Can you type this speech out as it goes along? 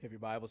If you have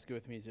your Bibles, go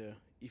with me to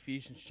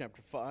Ephesians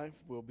chapter 5.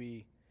 We'll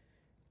be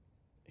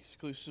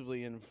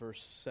exclusively in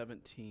verse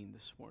 17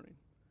 this morning.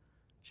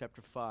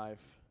 Chapter 5,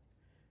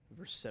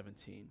 verse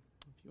 17.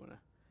 If you want to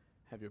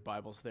have your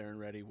Bibles there and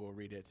ready, we'll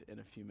read it in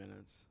a few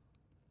minutes.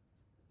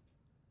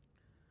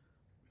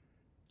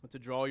 I want to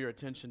draw your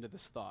attention to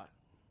this thought.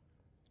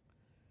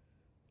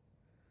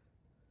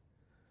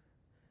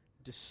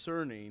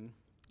 Discerning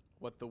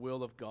what the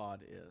will of God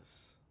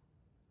is.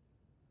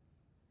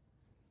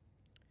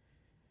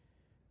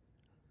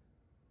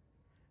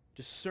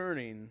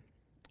 Discerning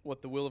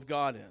what the will of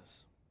God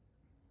is.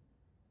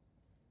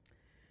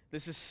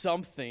 This is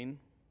something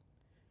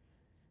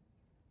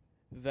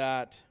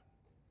that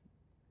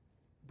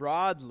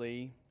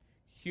broadly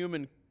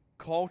human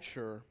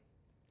culture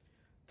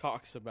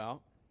talks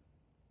about,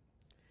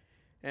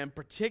 and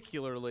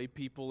particularly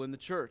people in the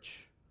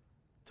church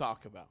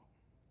talk about.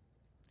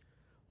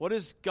 What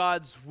is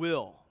God's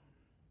will?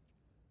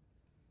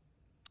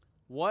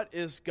 What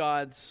is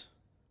God's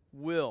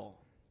will?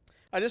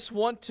 I just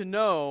want to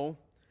know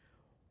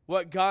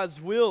what God's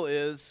will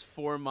is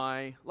for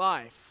my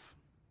life.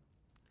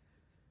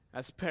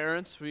 As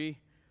parents, we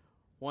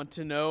want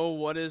to know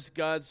what is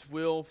God's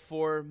will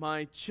for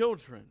my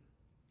children.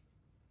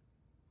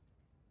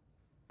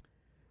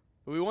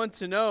 We want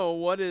to know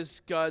what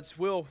is God's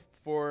will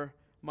for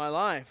my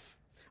life.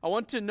 I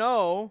want to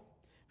know,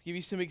 give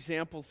you some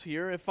examples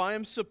here, if I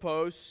am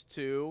supposed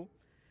to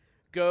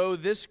go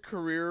this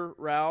career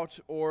route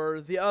or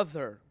the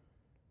other.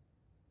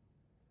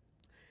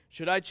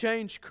 Should I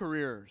change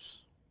careers?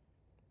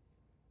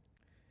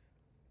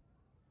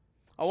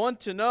 I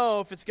want to know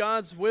if it's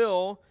God's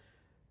will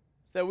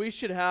that we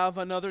should have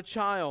another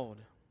child.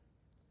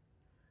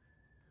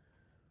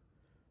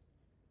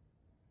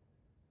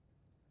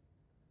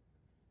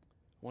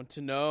 I want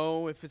to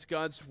know if it's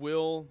God's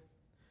will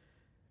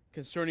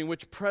concerning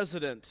which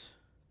president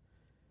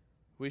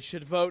we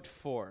should vote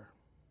for.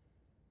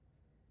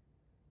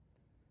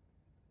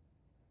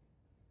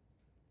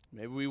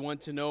 Maybe we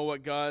want to know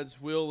what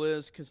God's will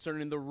is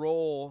concerning the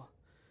role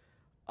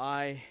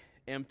I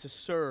am to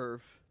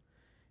serve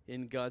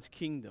in God's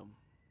kingdom.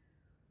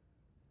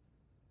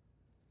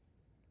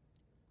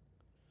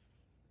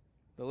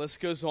 The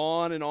list goes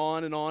on and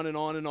on and on and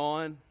on and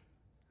on.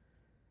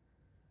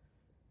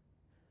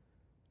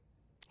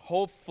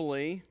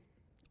 Hopefully,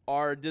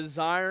 our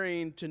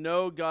desiring to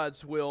know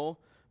God's will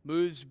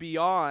moves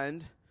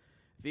beyond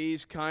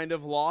these kind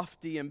of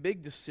lofty and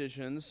big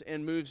decisions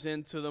and moves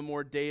into the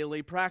more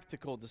daily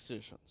practical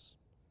decisions.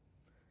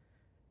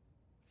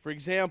 For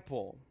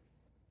example,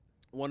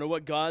 wonder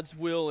what God's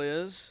will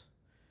is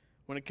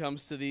when it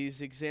comes to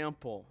these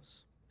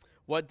examples.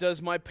 What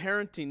does my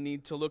parenting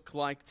need to look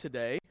like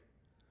today?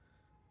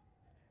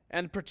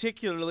 And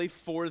particularly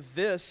for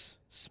this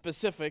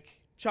specific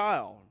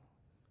child.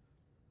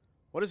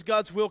 What is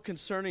God's will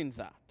concerning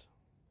that?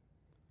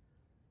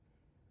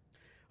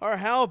 Or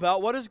how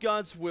about, what is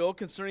God's will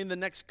concerning the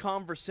next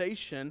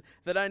conversation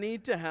that I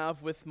need to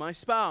have with my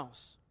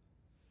spouse?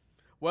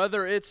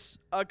 Whether it's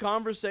a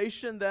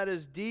conversation that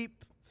is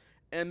deep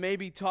and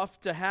maybe tough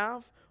to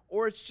have,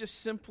 or it's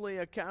just simply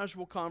a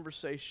casual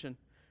conversation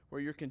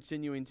where you're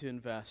continuing to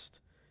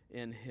invest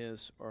in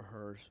his or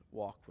her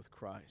walk with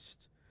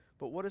Christ.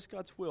 But what is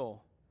God's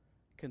will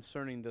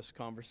concerning this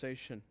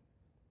conversation?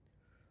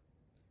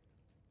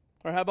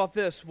 Or how about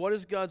this? What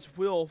is God's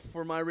will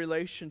for my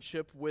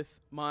relationship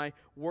with my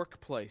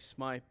workplace,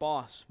 my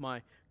boss,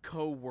 my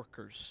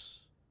co-workers?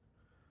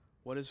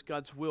 What is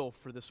God's will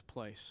for this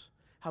place?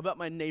 How about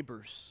my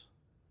neighbors?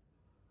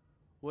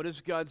 What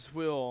is God's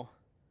will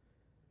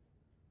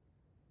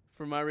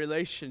for my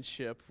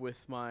relationship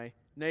with my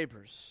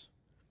neighbors?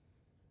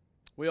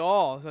 We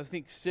all, I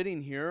think,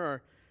 sitting here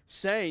are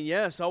saying,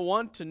 yes, I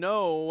want to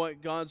know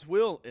what God's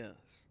will is.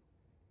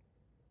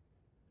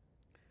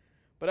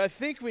 But I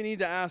think we need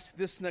to ask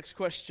this next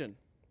question.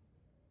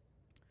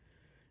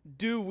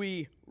 Do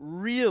we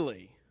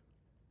really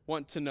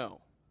want to know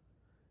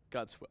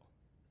God's will?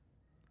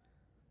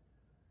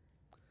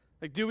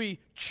 Like, do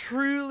we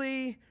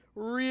truly,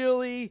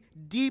 really,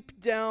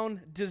 deep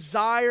down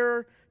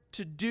desire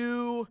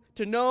to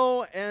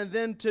know, and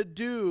then to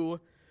do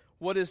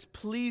what is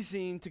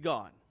pleasing to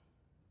God?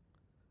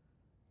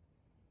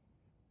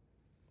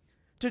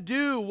 To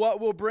do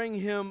what will bring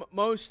Him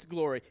most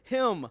glory,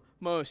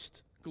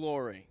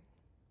 glory.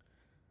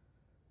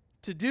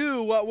 To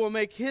do what will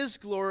make His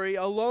glory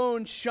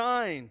alone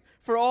shine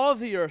for all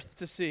the earth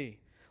to see.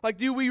 Like,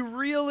 do we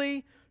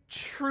really,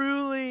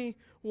 truly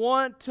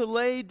want to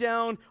lay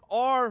down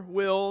our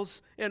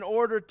wills in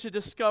order to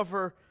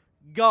discover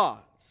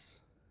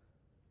God's?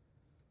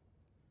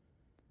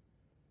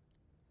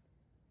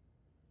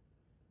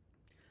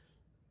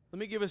 Let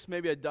me give us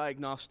maybe a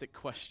diagnostic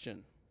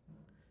question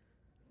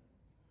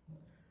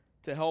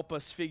to help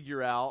us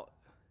figure out,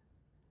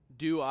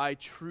 do I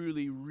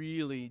truly,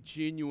 really,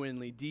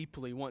 genuinely,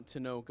 deeply want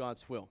to know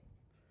God's will?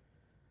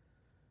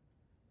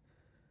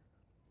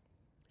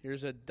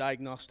 Here's a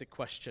diagnostic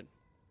question.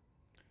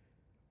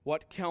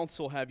 What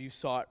counsel have you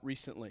sought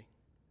recently?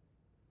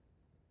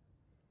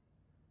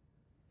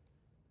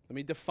 Let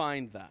me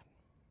define that.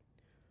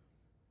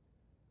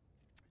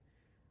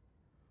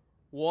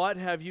 What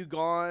have you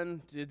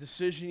gone, a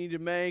decision you need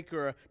to make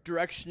or a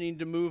direction you need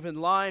to move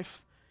in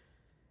life?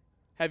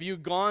 Have you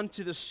gone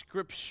to the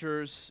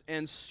Scriptures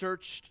and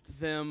searched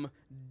them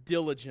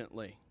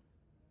diligently?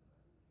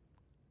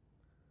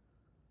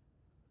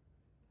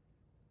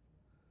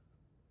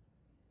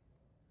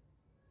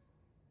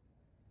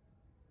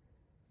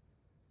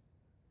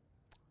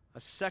 A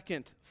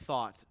second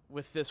thought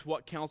with this,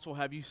 what counsel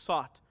have you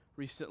sought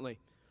recently?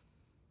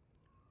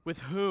 With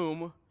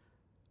whom,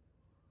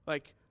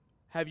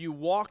 have you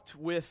walked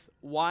with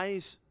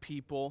wise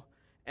people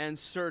and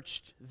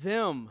searched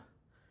them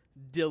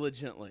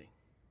diligently?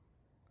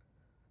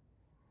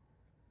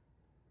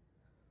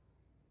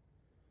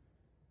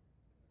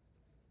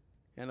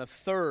 And a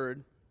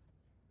third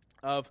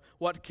of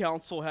what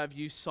counsel have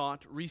you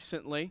sought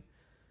recently?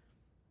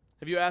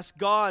 Have you asked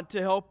God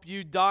to help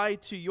you die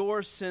to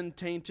your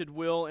sin-tainted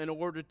will in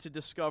order to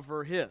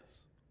discover His?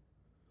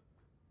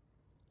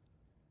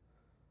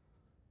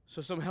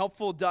 So some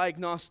helpful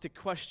diagnostic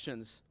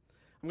questions.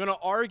 I'm going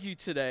to argue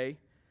today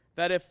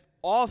that if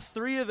all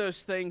three of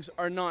those things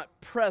are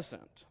not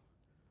present,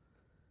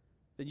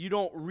 then you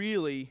don't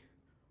really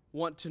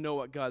want to know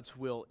what God's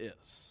will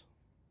is.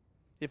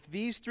 If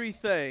these three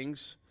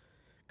things,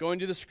 going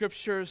to the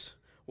Scriptures,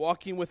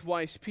 walking with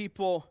wise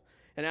people,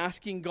 and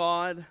asking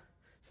God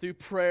through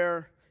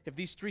prayer, if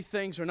these three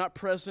things are not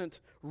present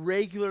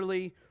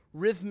regularly,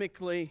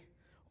 rhythmically,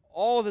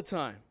 all the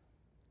time,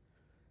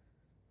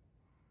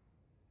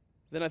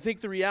 then I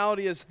think the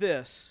reality is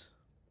this,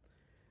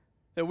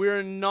 that we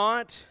are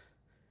not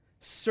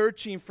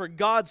searching for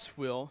God's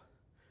will.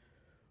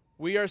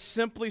 We are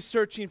simply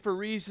searching for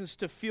reasons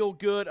to feel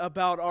good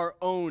about our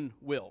own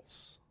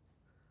wills,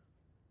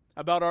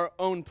 about our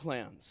own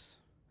plans,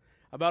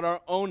 about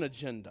our own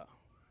agenda,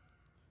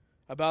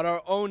 about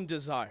our own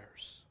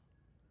desires.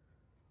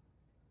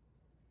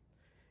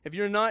 If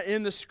you're not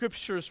in the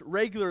Scriptures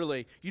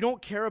regularly, you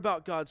don't care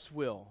about God's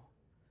will.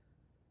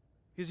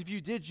 Because if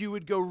you did, you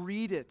would go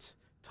read it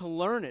to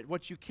learn it.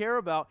 What you care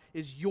about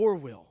is your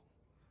will.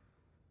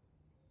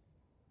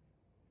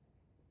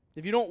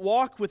 If you don't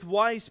walk with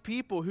wise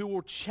people who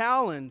will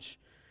challenge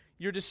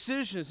your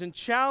decisions and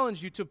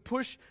challenge you to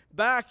push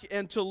back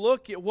and to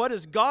look at what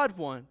does God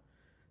want,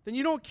 then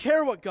you don't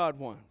care what God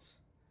wants.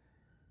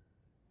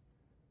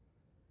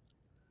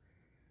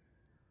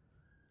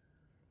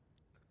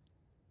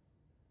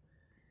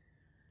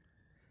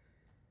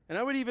 And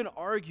I would even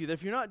argue that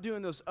if you're not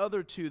doing those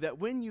other two, that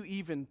when you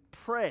even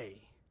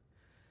pray,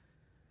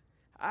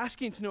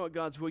 asking to know what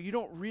God's will, you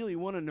don't really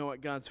want to know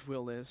what God's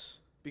will is.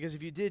 Because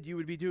if you did, you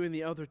would be doing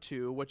the other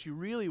two. What you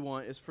really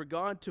want is for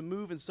God to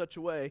move in such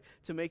a way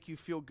to make you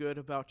feel good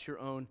about your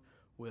own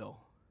will.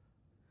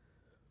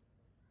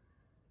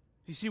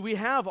 You see, we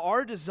have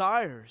our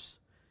desires,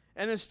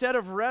 and instead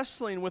of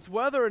wrestling with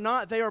whether or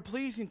not they are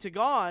pleasing to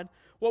God,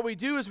 what we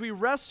do is we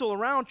wrestle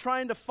around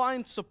trying to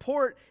find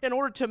support in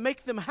order to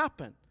make them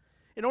happen,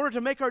 in order to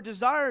make our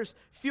desires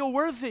feel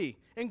worthy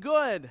and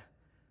good.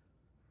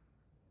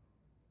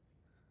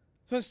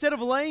 So instead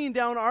of laying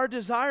down our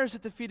desires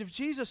at the feet of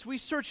Jesus, we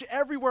search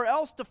everywhere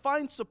else to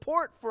find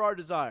support for our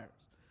desires.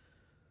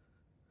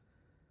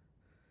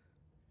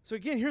 So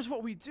again, here's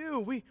what we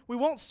do. We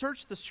won't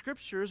search the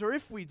Scriptures, or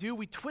if we do,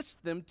 we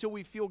twist them till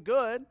we feel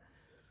good.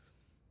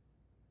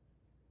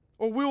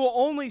 Or we will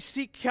only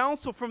seek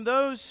counsel from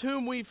those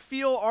whom we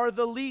feel are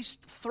the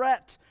least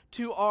threat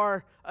to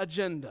our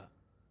agenda.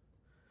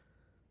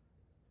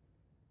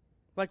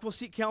 Like we'll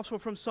seek counsel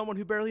from someone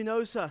who barely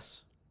knows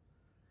us.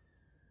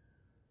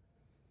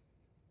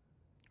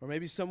 Or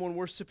maybe someone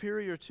we're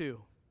superior to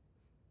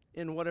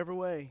in whatever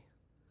way.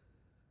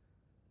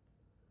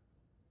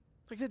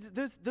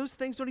 Those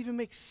things don't even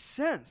make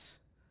sense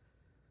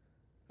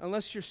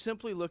unless you're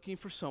simply looking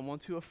for someone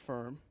to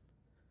affirm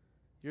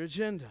your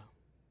agenda.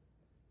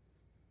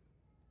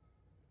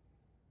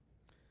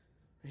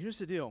 And here's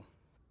the deal.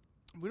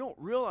 We don't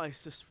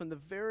realize this from the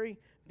very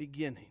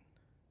beginning.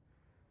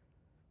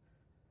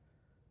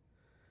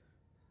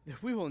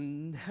 That we will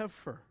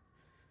never,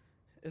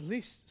 at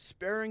least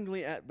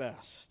sparingly at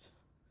best,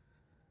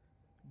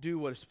 do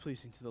what is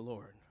pleasing to the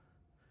Lord.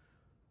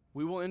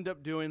 We will end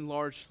up doing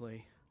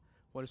largely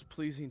what is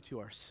pleasing to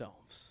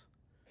ourselves.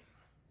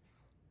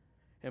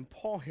 And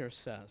Paul here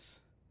says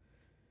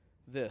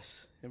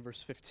this in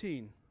verse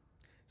 15,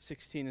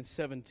 16, and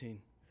 17.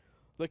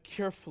 Look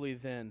carefully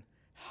then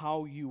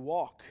how you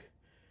walk,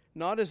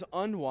 not as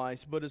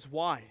unwise, but as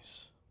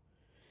wise,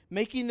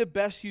 making the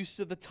best use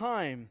of the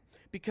time,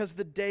 because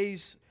the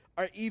days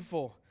are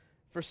evil.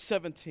 Verse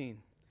 17,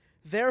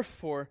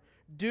 therefore,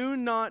 do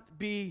not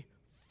be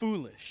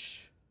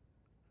foolish,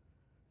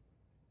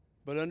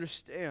 but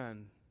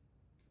understand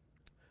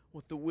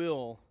what the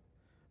will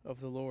of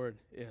the Lord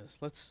is.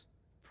 Let's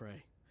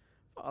pray.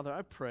 Father,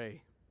 I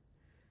pray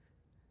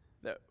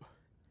that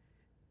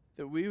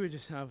we would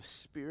just have a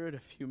spirit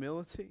of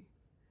humility.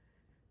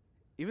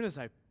 Even as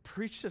I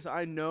preach this,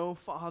 I know,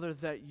 Father,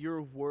 that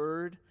your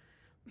word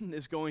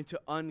is going to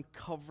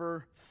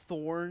uncover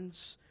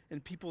thorns in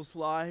people's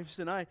lives,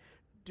 and I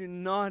do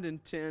not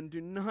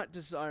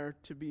desire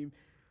to be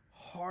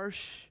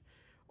harsh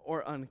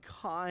or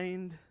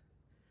unkind.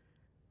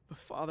 But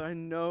Father, I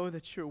know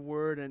that your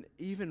word and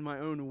even my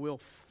own will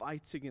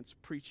fights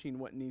against preaching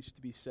what needs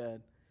to be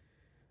said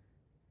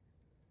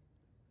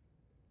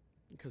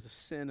because of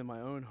sin in my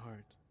own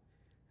heart.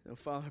 And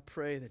Father, I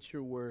pray that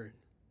your word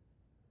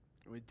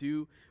would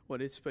do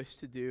what it's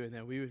supposed to do and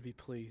that we would be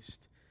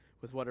pleased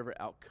with whatever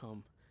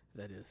outcome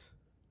that is.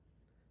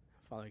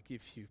 Father, I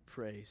give you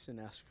praise and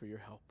ask for your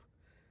help.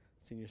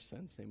 It's in your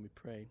Son's name we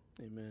pray.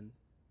 Amen.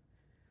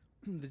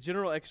 The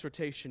general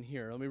exhortation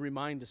here, let me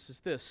remind us,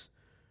 is this.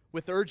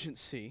 With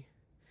urgency,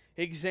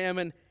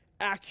 examine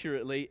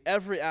accurately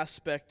every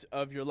aspect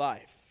of your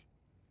life.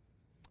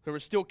 So we're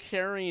still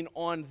carrying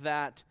on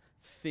that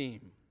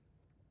theme.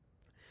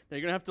 Now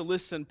you're going to have to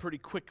listen pretty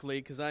quickly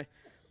because I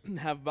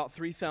have about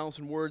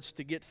 3,000 words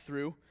to get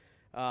through.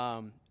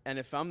 And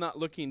if I'm not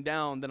looking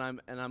down, then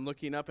I'm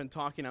looking up and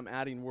talking, I'm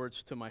adding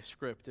words to my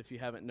script, if you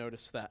haven't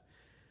noticed that.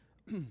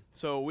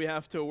 So we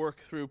have to work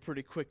through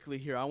pretty quickly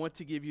here. I want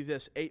to give you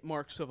this, 8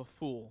 marks of a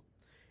fool.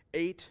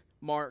 8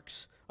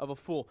 marks of a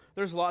fool.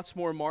 There's lots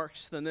more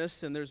marks than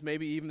this, and there's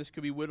maybe even this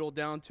could be whittled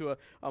down to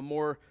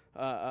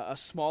a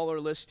smaller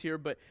list here,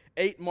 but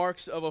 8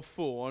 marks of a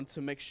fool. I want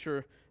to make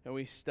sure that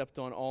we stepped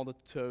on all the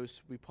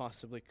toes we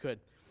possibly could.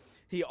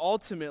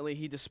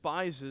 He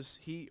despises,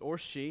 he or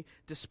she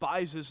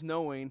despises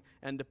knowing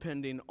and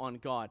depending on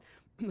God.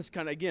 That's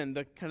kind of, again,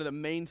 the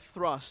main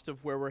thrust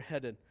of where we're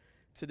headed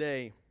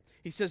today.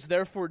 He says,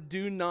 therefore,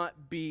 do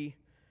not be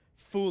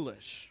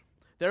foolish.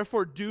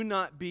 Therefore, do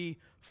not be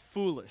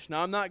foolish.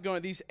 Now,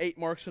 these 8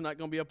 marks are not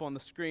going to be up on the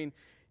screen.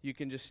 You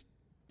can just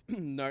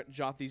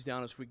jot these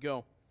down as we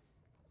go.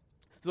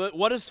 So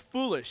what is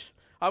foolish?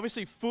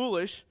 Obviously,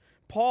 foolish,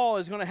 Paul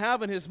is going to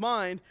have in his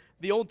mind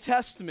the Old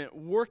Testament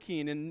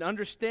working and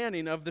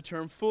understanding of the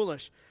term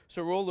foolish.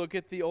 So we'll look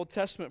at the Old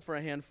Testament for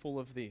a handful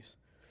of these.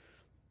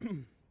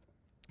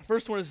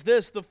 First one is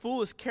this: the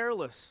fool is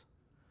careless.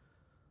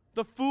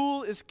 The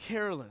fool is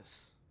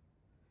careless.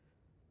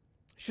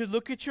 You should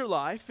look at your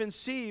life and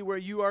see where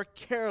you are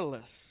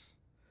careless.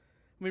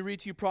 Let me read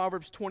to you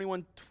Proverbs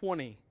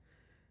 21:20. It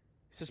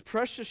says,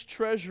 precious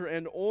treasure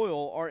and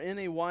oil are in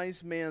a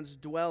wise man's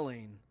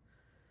dwelling,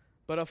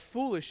 but a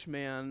foolish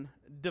man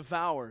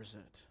devours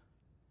it.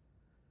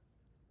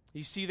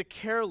 You see the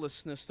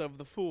carelessness of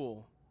the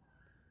fool.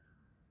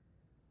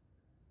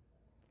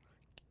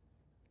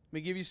 Let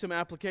me give you some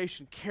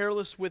application.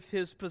 Careless with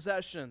his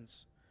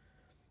possessions.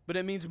 But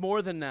it means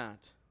more than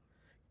that.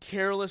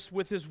 Careless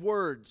with his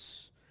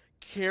words.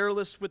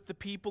 Careless with the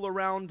people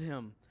around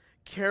him.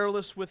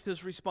 Careless with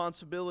his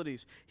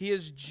responsibilities. He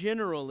is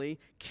generally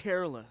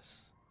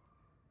careless.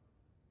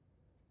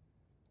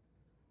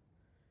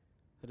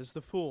 That is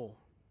the fool.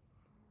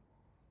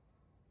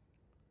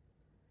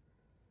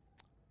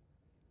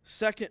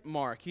 Second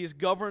mark, he is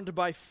governed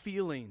by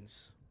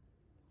feelings.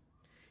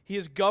 He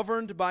is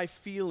governed by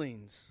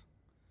feelings.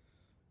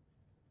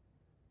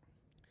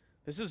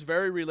 This is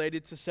very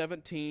related to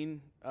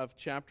 17 of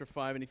chapter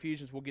 5 in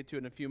Ephesians. We'll get to it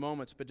in a few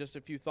moments, but just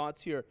a few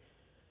thoughts here.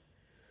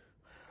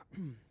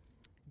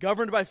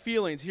 Governed by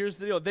feelings. Here's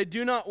the deal. They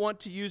do not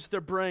want to use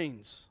their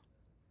brains.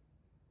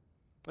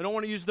 They don't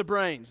want to use their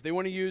brains. They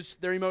want to use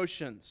their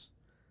emotions.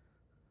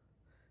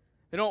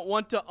 They don't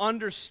want to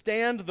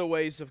understand the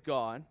ways of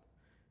God.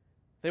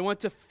 They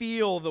want to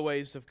feel the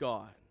ways of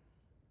God.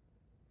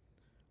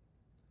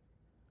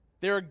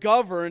 They are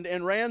governed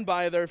and ran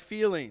by their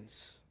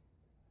feelings.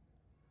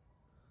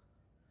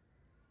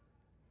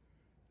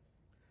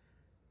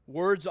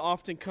 Words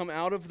often come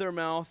out of their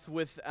mouth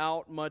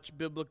without much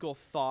biblical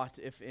thought,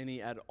 if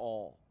any at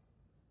all.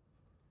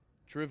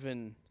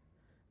 Driven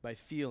by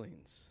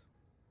feelings.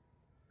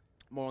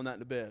 More on that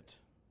in a bit.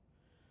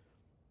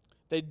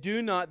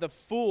 The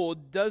fool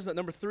does not,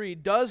 number 3,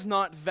 does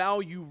not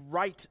value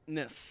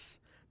rightness.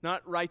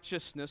 Not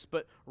righteousness,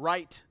 but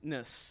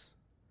rightness.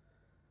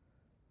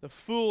 The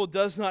fool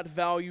does not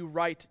value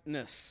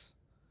rightness.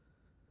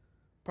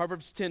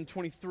 Proverbs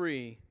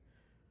 10:23.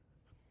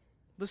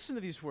 Listen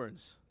to these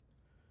words.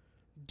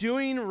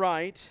 Doing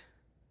wrong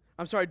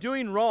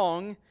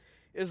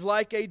is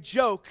like a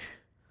joke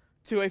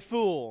to a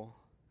fool,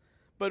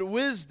 but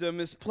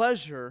wisdom is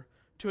pleasure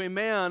to a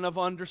man of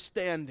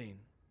understanding.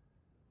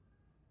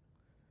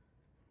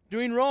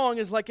 Doing wrong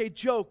is like a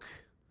joke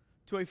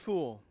to a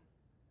fool.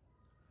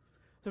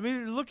 So we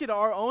need to look at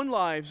our own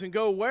lives and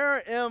go,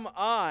 where am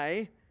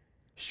I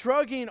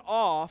shrugging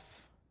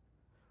off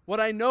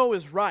what I know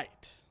is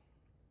right?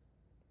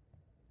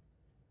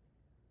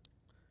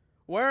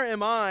 Where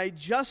am I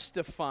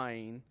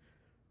justifying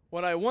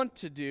what I want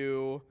to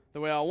do, the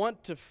way I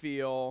want to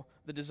feel,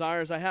 the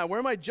desires I have? Where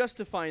am I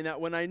justifying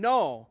that when I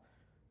know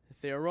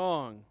that they are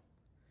wrong?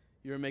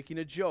 You're making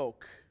a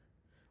joke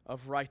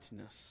of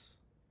rightness.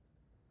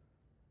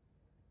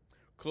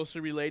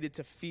 Closely related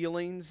to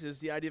feelings is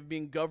the idea of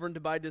being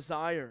governed by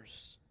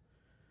desires.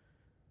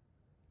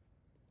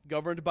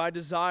 Governed by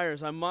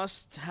desires. I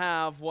must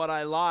have what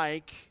I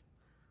like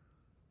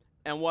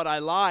and what I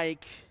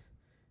like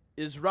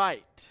is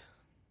right.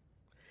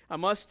 I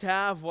must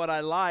have what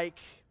I like,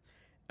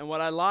 and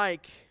what I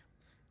like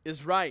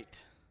is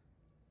right.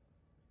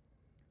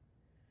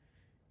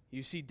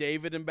 You see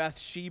David and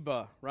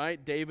Bathsheba,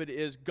 right? David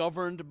is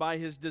governed by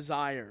his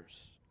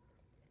desires.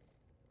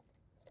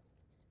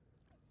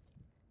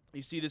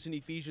 You see this in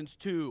Ephesians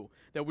 2,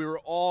 that we were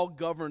all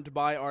governed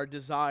by our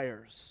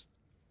desires.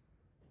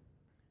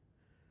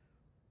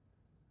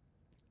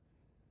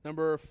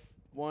 Number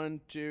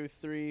 1, 2,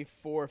 3,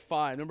 4,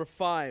 5. Number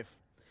 5,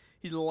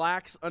 he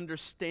lacks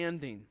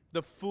understanding.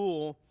 The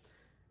fool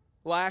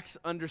lacks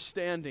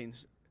understanding.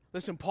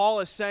 Listen, Paul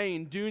is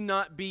saying, do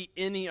not be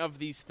any of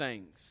these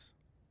things.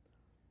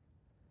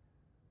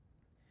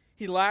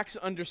 He lacks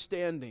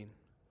understanding.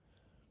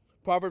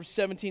 Proverbs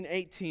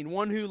 17:18,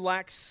 one who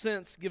lacks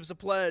sense gives a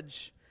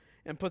pledge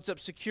and puts up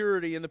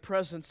security in the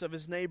presence of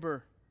his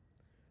neighbor.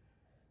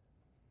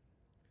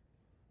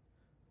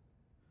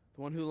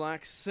 The one who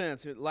lacks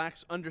sense, it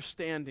lacks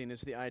understanding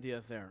is the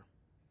idea there.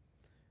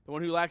 The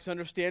one who lacks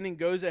understanding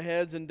goes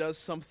ahead and does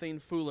something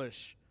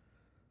foolish.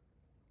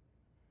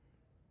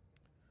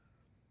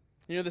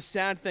 You know, the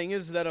sad thing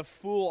is that a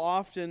fool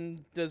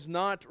often does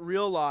not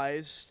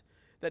realize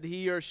that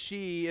he or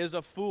she is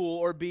a fool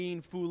or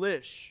being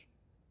foolish.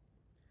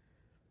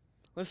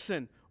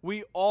 Listen,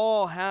 we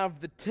all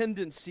have the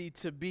tendency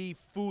to be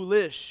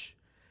foolish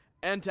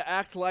and to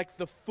act like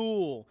the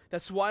fool.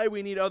 That's why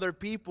we need other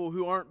people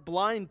who aren't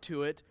blind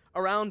to it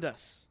around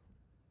us.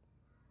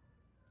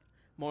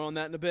 More on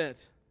that in a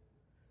bit.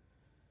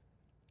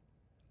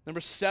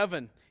 Number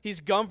 7, he's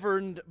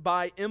governed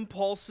by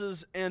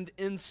impulses and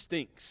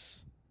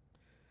instincts.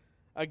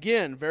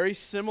 Again, very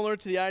similar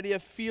to the idea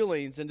of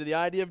feelings and to the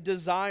idea of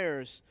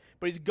desires,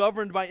 but he's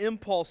governed by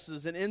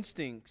impulses and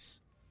instincts.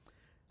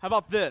 How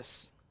about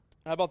this?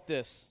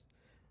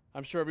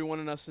 I'm sure everyone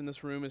in us in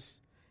this room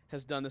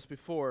has done this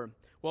before.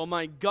 Well,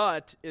 my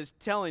gut is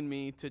telling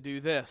me to do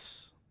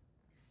this.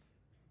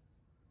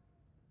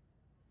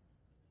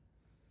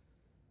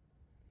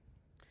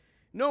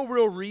 No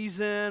real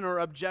reason or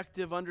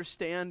objective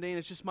understanding.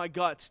 It's just my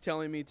gut's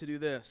telling me to do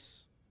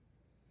this.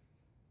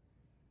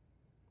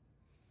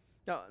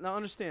 Now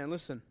understand,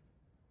 listen.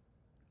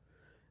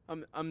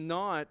 I'm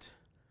not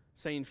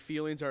saying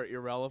feelings are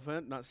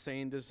irrelevant, not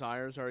saying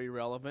desires are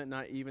irrelevant,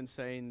 not even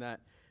saying that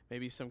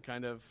maybe some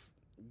kind of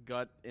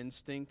gut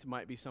instinct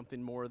might be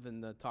something more than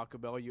the Taco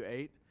Bell you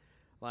ate.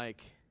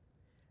 Like,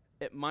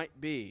 it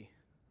might be,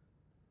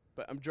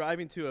 but I'm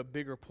driving to a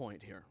bigger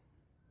point here.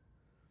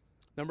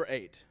 Number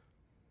 8.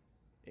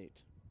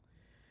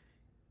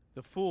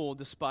 The fool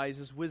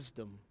despises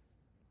wisdom.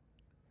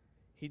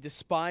 He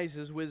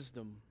despises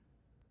wisdom.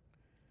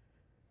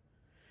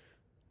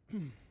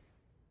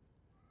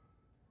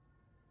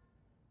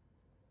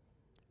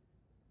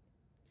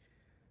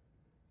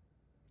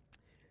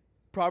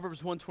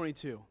 Proverbs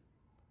 1:22.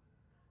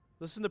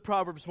 Listen to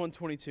Proverbs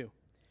 1:22.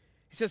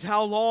 He says,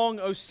 "How long,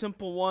 O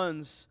simple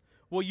ones,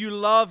 will you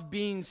love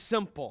being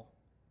simple?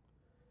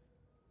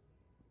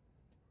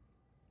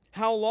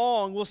 How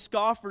long will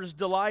scoffers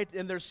delight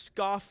in their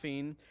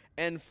scoffing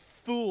and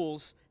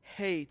fools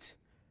hate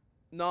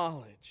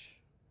knowledge?"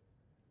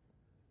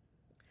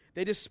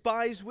 They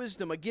despise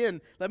wisdom.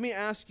 Again, let me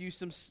ask you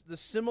the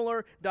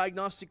similar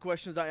diagnostic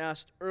questions I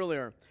asked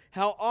earlier.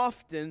 How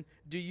often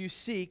do you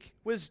seek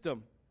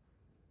wisdom?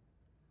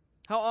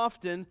 How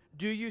often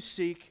do you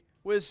seek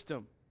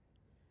wisdom?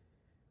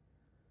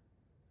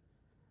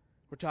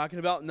 We're talking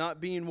about not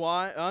being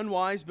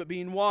unwise, but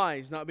being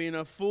wise. Not being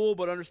a fool,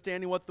 but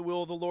understanding what the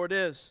will of the Lord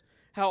is.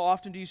 How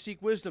often do you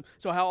seek wisdom?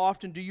 So how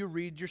often do you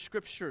read your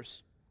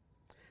scriptures?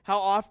 How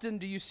often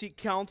do you seek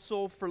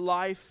counsel for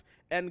life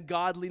and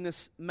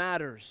godliness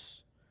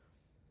matters?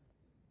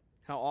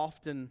 How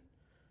often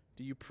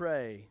do you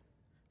pray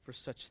for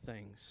such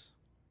things?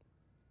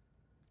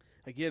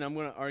 Again, I'm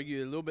going to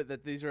argue a little bit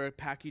that these are a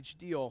package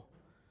deal.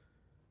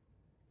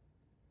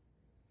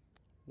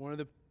 One of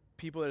the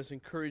people that has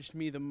encouraged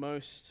me the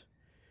most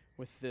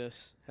with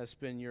this has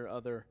been your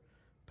other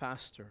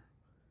pastor.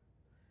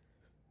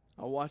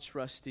 I watch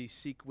Rusty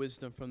seek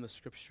wisdom from the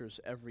scriptures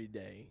every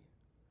day.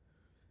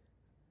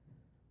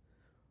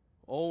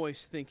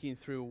 Always thinking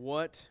through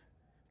what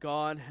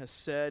God has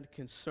said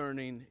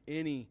concerning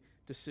any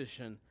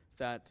decision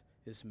that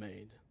is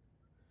made.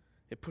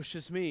 It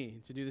pushes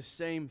me to do the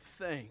same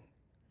thing,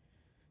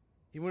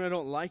 even when I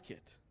don't like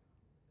it.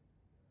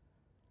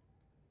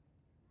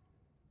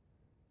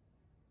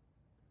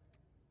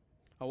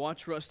 I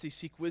watch Rusty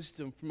seek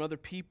wisdom from other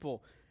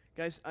people.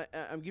 Guys,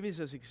 I'm giving this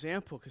as an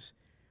example because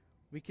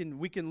we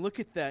can look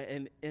at that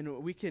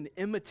and we can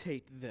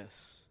imitate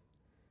this.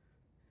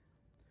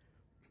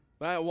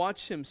 But I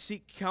watch him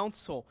seek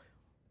counsel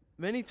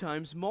many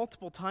times,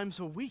 multiple times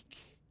a week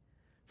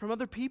from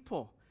other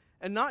people.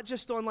 And not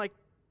just on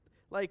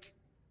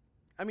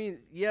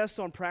yes,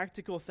 on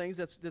practical things,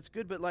 that's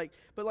good, but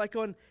like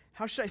on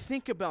how should I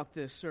think about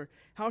this, or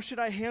how should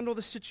I handle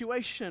the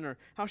situation, or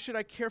how should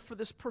I care for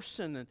this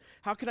person, and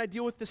how can I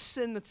deal with the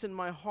sin that's in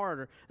my heart,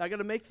 or I got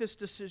to make this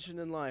decision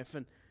in life.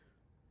 And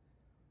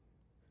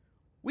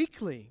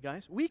Weekly,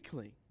 guys,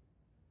 weekly.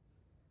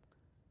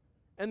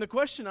 And the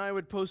question I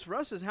would pose for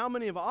us is, how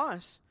many of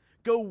us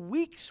go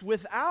weeks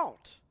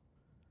without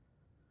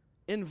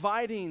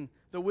inviting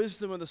the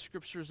wisdom of the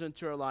Scriptures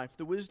into our life,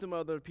 the wisdom of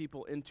other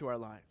people into our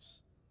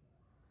lives?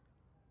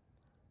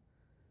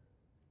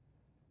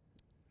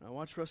 I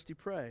watch Rusty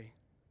pray.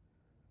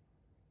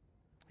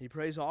 He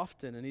prays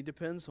often, and he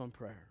depends on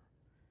prayer.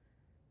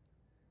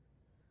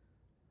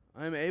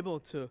 I'm able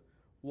to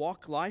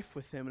walk life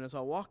with him, and as I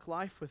walk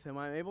life with him,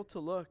 I'm able to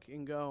look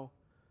and go,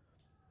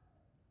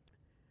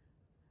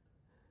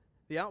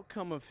 the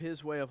outcome of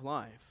his way of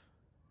life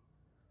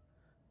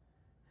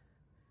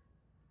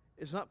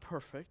is not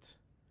perfect,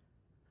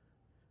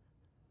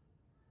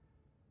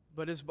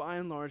 but is by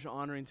and large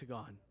honoring to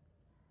God.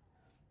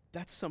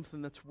 That's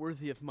something that's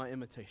worthy of my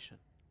imitation.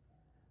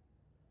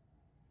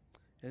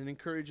 And it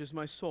encourages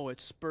my soul. It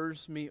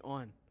spurs me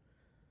on.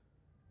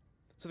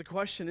 So the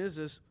question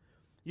is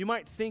you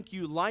might think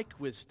you like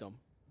wisdom,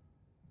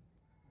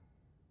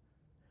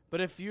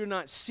 but if you're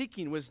not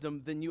seeking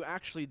wisdom, then you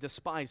actually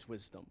despise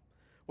wisdom.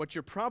 What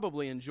you're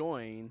probably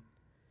enjoying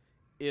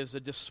is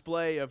a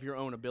display of your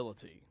own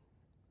ability,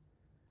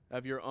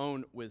 of your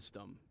own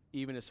wisdom,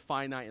 even as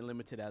finite and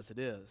limited as it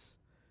is.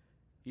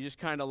 You just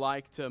kind of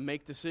like to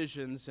make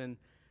decisions and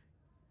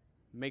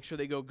make sure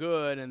they go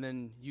good, and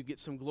then you get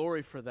some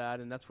glory for that,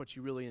 and that's what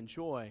you really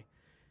enjoy.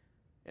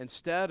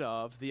 Instead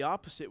of, the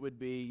opposite would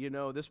be,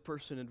 this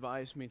person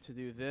advised me to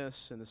do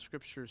this, and the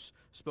Scriptures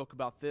spoke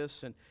about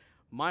this, and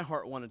my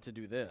heart wanted to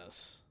do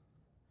this,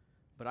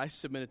 but I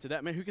submitted to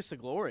that. Man, who gets the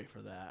glory for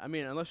that? I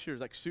mean, unless you're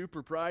like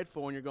super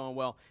prideful and you're going,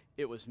 well,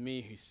 it was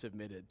me who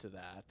submitted to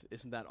that.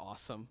 Isn't that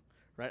awesome?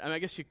 Right? I mean, I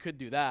guess you could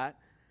do that.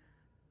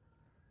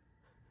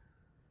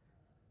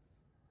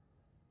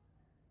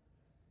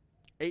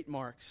 Eight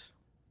marks.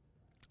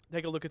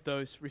 Take a look at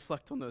those.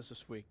 Reflect on those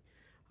this week.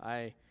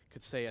 I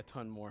could say a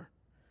ton more,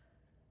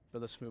 but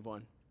let's move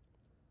on.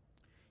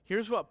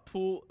 Here's what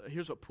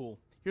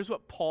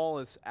Paul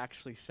is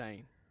actually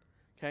saying.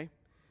 Okay?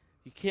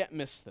 You can't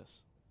miss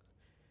this.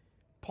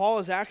 Paul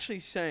is actually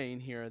saying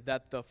here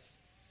that the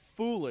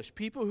foolish,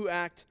 people who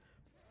act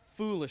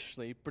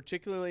foolishly,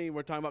 particularly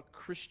we're talking about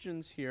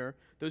Christians here,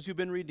 those who've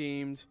been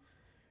redeemed,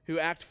 who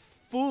act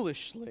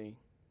foolishly,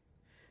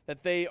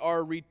 that they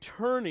are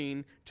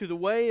returning to the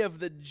way of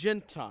the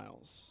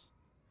Gentiles,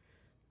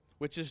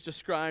 which is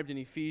described in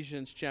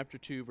Ephesians chapter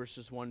 2,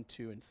 verses 1,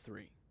 2, and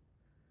 3.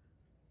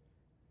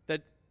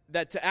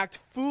 That to act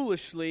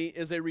foolishly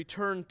is a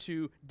return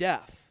to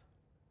death.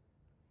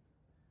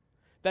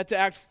 That to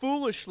act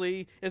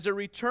foolishly is a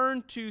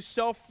return to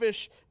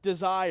selfish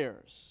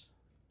desires.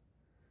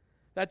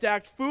 That to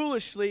act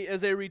foolishly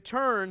is a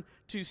return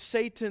to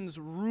Satan's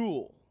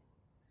rule.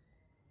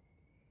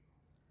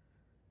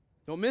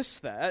 Don't miss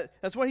that.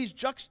 That's what he's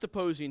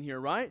juxtaposing here,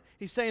 right?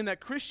 He's saying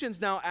that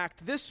Christians now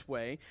act this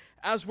way,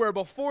 as where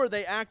before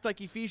they act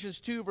like Ephesians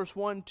 2, verse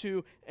 1,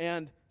 2,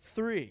 and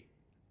 3.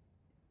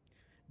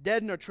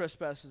 Dead in their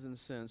trespasses and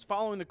sins,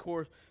 following the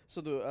course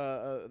of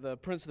the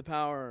prince of the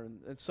power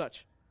and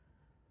such.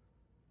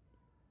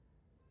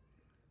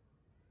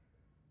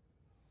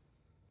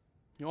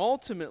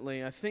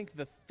 Ultimately, I think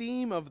the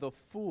theme of the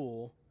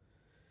fool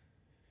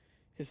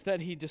is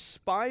that he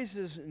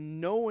despises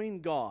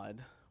knowing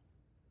God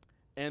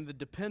and the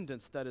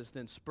dependence that is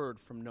then spurred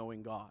from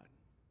knowing God.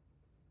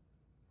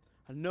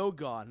 I know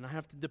God, and I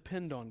have to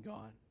depend on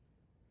God.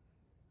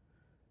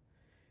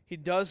 He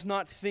does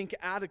not think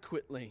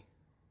adequately.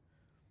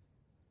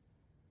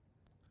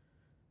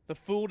 The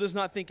fool does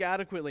not think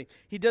adequately.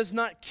 He does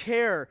not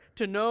care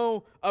to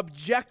know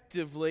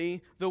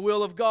objectively the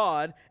will of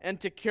God and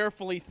to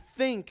carefully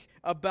think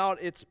about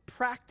its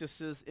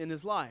practices in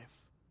his life.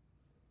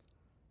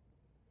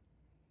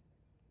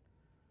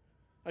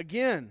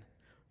 Again,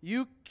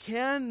 you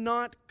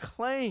cannot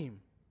claim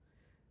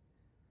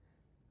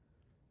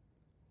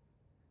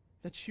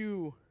that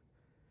you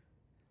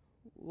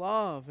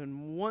love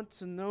and want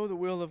to know the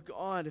will of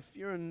God if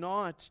you're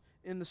not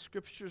in the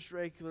Scriptures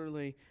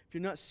regularly, if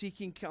you're not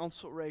seeking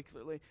counsel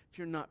regularly, if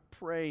you're not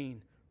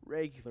praying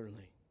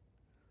regularly.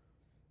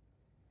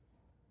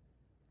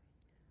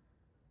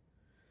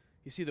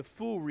 You see, the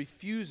fool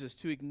refuses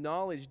to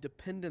acknowledge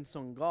dependence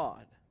on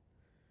God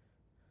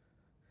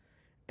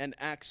and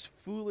acts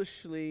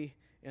foolishly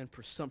and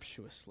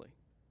presumptuously.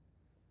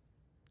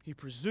 He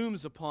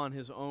presumes upon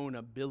his own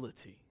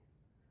ability.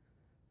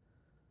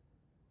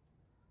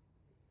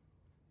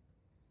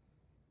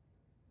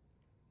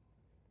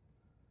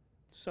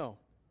 So,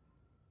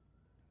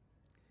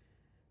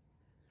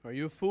 are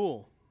you a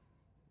fool?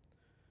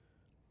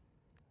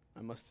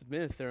 I must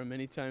admit, there are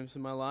many times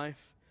in my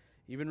life,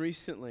 even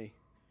recently,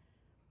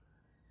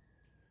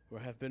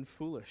 where I have been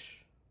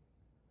foolish.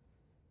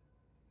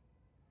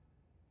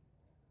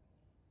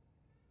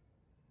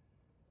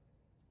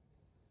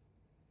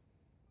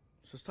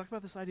 So let's talk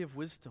about this idea of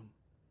wisdom.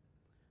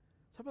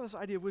 Let's talk about this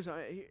idea of wisdom.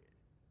 You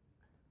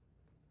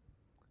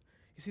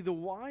see, the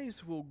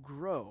wise will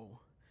grow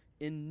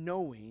in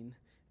knowing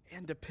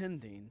and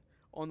depending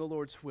on the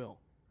Lord's will.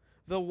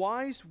 The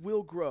wise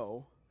will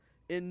grow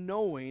in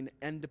knowing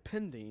and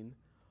depending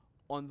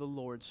on the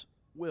Lord's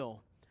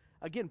will.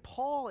 Again,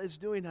 Paul is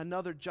doing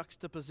another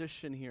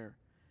juxtaposition here.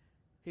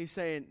 He's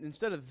saying,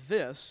 instead of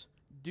this,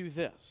 do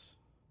this.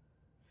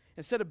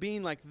 Instead of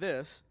being like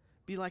this,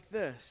 be like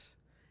this.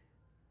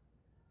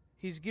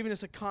 He's giving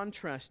us a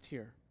contrast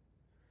here.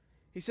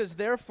 He says,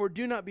 therefore,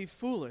 do not be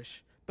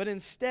foolish, but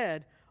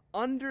instead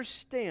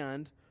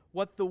understand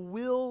what the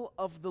will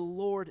of the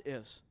Lord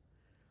is.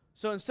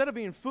 So instead of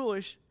being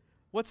foolish,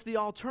 what's the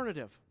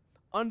alternative?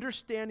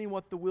 Understanding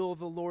what the will of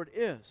the Lord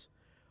is.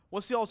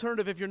 What's the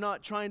alternative if you're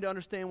not trying to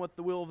understand what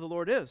the will of the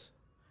Lord is?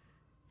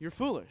 You're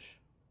foolish.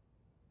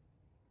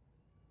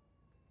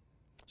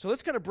 So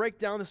let's kind of break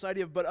down this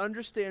idea of, but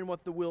understand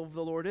what the will of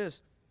the Lord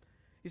is.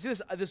 You see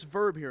this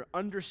verb here,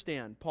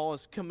 understand. Paul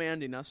is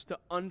commanding us to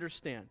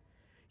understand.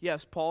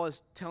 Yes, Paul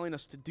is telling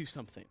us to do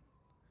something.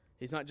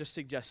 He's not just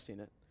suggesting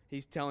it.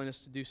 He's telling us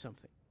to do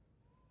something.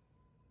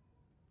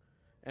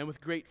 And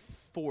with great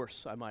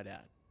force, I might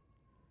add.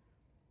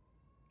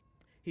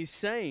 He's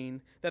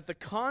saying that the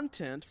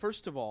content,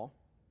 first of all,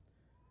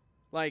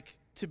 like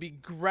to be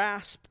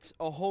grasped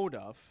a hold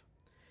of,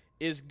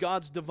 is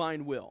God's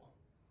divine will.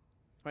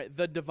 Right?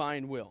 The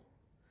divine will.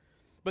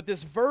 But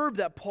this verb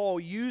that Paul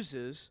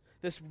uses,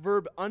 this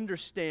verb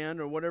understand,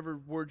 or whatever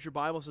word your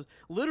Bible says,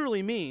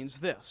 literally means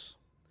this: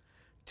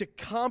 to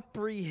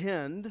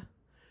comprehend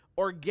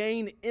or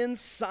gain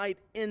insight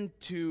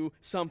into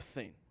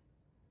something.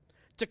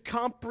 To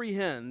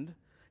comprehend,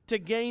 to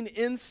gain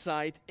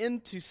insight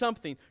into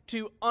something,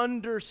 to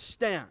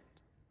understand.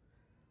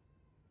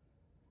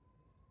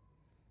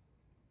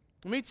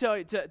 Let me tell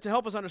you, to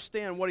help us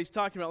understand what he's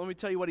talking about, let me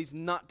tell you what he's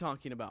not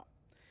talking about.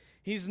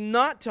 He's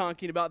not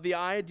talking about the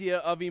idea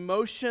of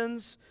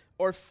emotions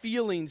or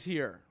feelings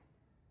here.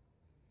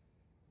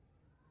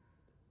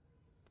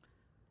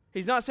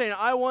 He's not saying,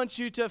 I want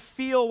you to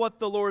feel what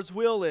the Lord's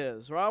will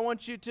is, or I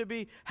want you to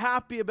be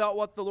happy about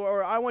what the Lord,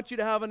 or I want you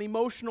to have an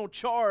emotional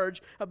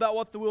charge about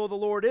what the will of the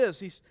Lord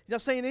is. He's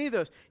not saying any of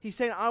those. He's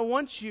saying, I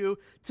want you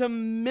to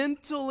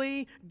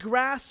mentally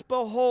grasp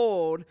a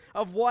hold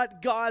of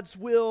what God's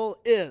will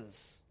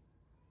is.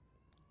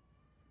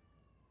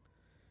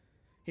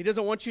 He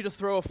doesn't want you to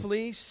throw a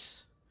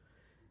fleece.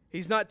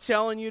 He's not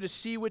telling you to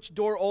see which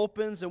door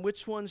opens and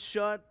which one's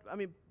shut. I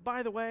mean,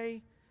 by the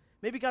way,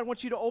 maybe God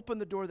wants you to open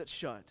the door that's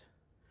shut.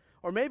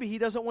 Or maybe He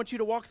doesn't want you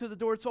to walk through the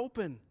door that's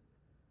open.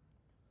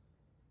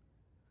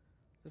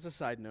 As a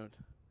side note,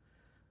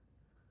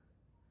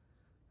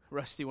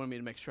 Rusty wanted me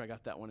to make sure I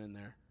got that one in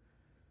there.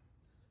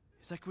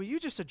 He's like, will you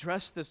just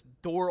address this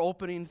door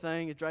opening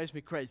thing? It drives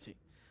me crazy.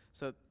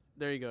 So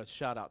there you go.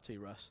 Shout out to you,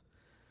 Russ.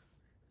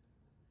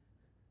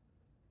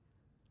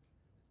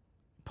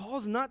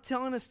 Paul's not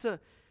telling us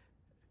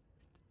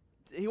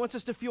he wants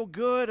us to feel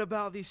good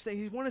about these things.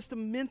 He wants us to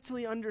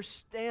mentally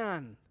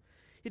understand.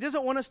 He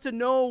doesn't want us to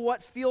know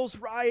what feels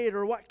right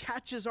or what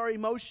catches our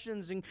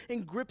emotions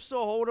and grips a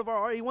hold of our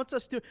heart. He wants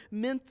us to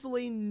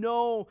mentally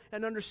know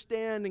and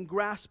understand and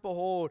grasp a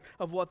hold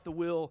of what the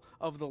will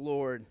of the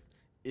Lord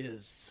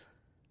is.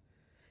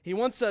 He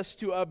wants us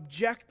to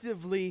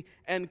objectively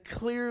and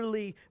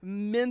clearly,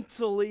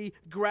 mentally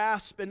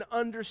grasp and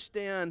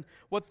understand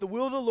what the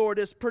will of the Lord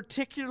is,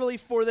 particularly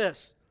for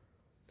this: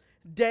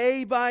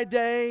 day by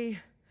day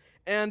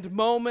and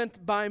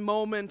moment by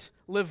moment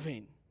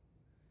living.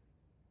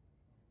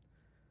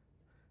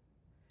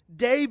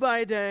 Day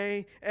by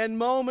day and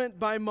moment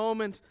by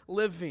moment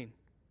living.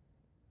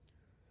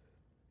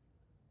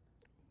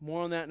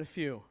 More on that in a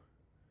few.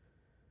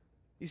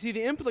 You see,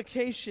 the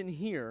implication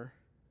here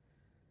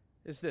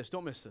is this,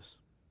 don't miss this,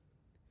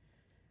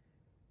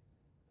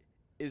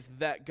 is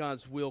that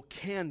God's will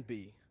can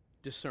be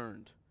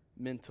discerned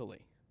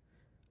mentally.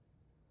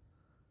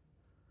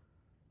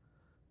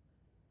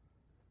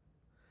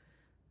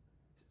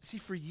 See,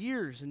 for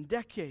years and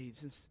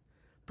decades, and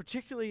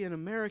particularly in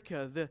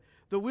America,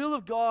 the will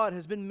of God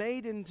has been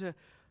made into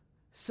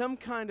some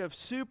kind of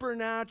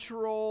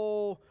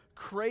supernatural,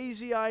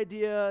 crazy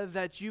idea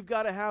that you've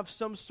got to have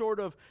some sort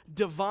of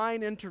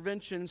divine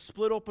intervention,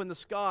 split open the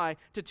sky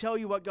to tell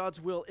you what God's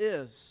will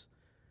is.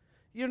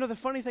 You know, the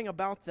funny thing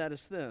about that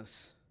is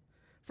this.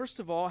 First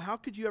of all, how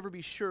could you ever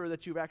be sure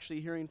that you're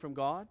actually hearing from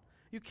God?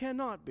 You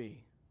cannot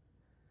be.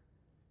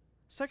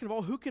 Second of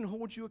all, who can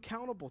hold you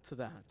accountable to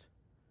that?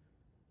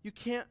 You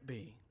can't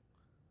be.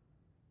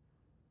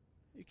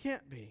 You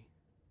can't be.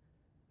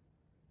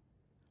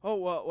 Oh,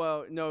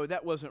 well, no,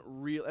 that wasn't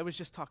real. It was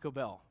just Taco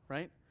Bell,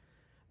 right?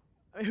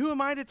 I mean, who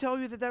am I to tell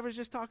you that was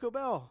just Taco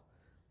Bell?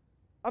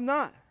 I'm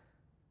not.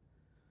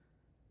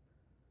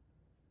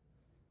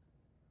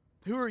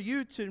 Who are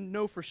you to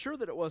know for sure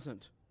that it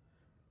wasn't?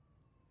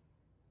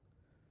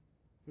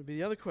 Would be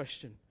the other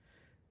question.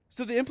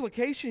 So the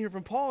implication here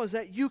from Paul is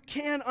that you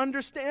can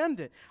understand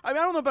it. I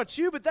mean, I don't know about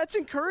you, but that's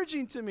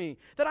encouraging to me,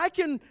 that I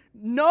can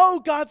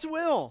know God's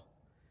will.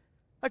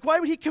 Like, why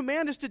would He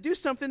command us to do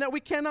something that we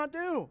cannot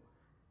do?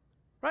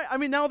 Right? I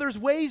mean, now there's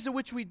ways in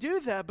which we do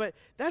that, but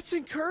that's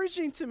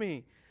encouraging to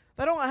me.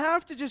 I don't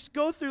have to just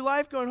go through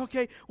life going,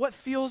 okay, what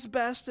feels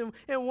best and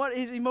what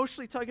is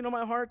emotionally tugging on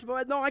my heart?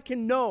 But no, I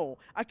can know.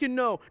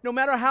 No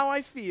matter how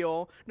I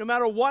feel, no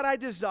matter what I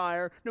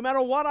desire, no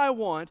matter what I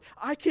want,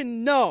 I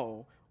can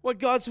know what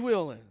God's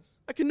will is.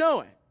 I can know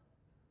it.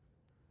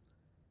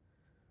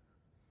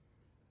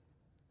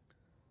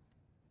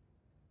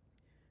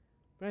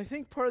 But I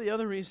think part of the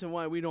other reason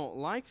why we don't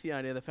like the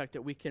idea of the fact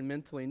that we can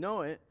mentally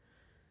know it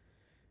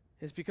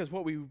is because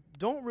what we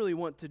don't really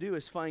want to do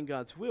is find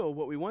God's will.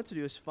 What we want to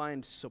do is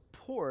find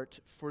support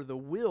for the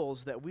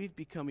wills that we've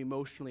become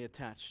emotionally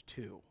attached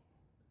to.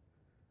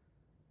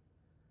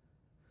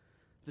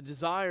 The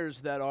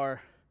desires that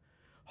our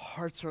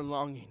hearts are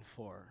longing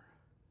for.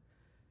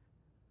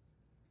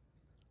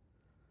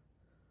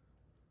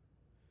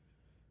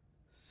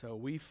 So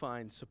we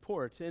find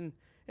support. And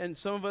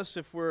some of us,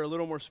 if we're a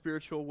little more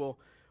spiritual,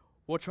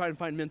 we'll try and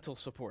find mental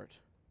support.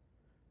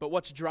 But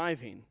what's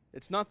driving?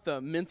 It's not the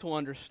mental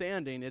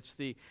understanding, it's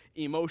the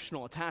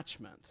emotional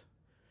attachment,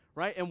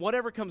 right? And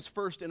whatever comes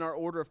first in our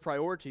order of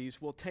priorities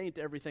will taint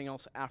everything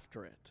else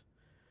after it.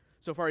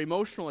 So if our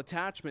emotional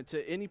attachment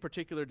to any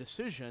particular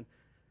decision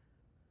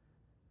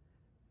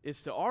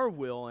is to our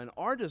will and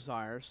our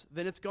desires,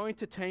 then it's going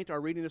to taint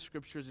our reading of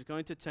Scriptures, it's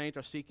going to taint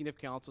our seeking of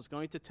counsel, it's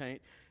going to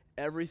taint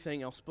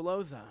everything else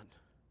below that.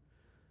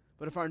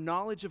 But if our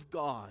knowledge of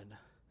God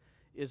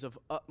is of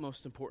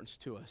utmost importance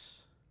to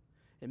us,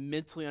 and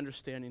mentally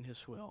understanding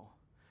His will,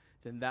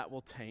 then that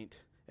will taint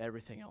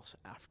everything else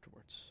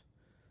afterwards.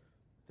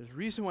 There's a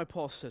reason why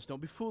Paul says, don't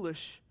be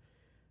foolish,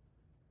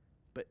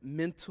 but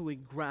mentally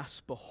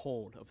grasp a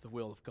hold of the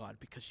will of God,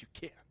 because you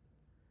can.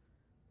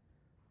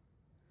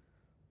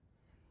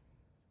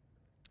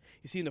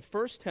 You see, in the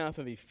first half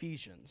of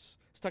Ephesians,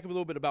 let's talk a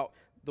little bit about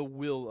the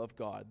will of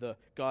God,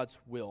 God's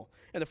will.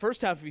 In the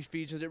first half of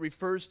Ephesians, it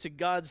refers to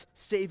God's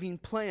saving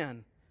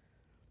plan.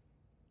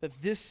 That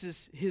this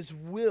is His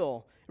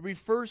will. It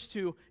refers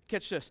to,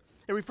 catch this,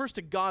 it refers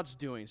to God's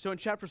doing. So in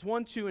chapters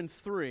 1, 2, and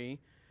 3,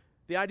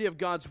 the idea of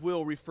God's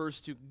will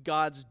refers to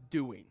God's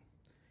doing.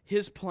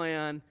 His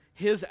plan,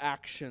 His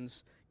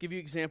actions. I'll give you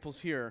examples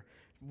here.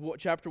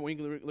 Chapter 1, you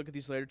can look at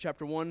these later.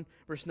 Chapter 1,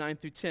 verse 9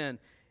 through 10.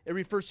 It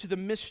refers to the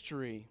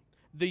mystery,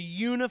 the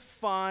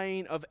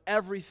unifying of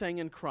everything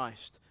in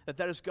Christ.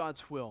 That is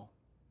God's will.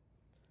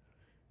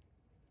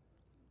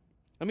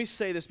 Let me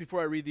say this before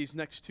I read these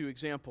next two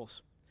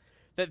examples.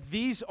 That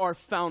these are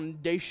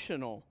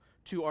foundational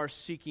to our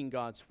seeking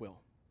God's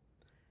will.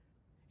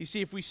 You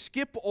see, if we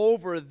skip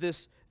over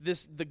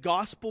the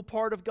gospel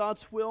part of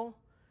God's will,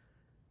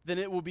 then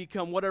it will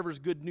become whatever's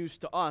good news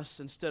to us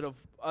instead of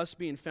us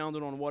being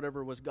founded on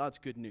whatever was God's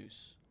good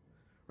news.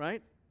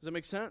 Right? Does that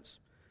make sense?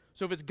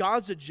 So if it's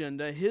God's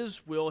agenda,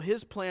 His will,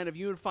 His plan of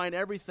unifying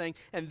everything,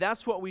 and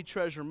that's what we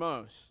treasure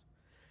most,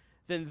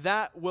 then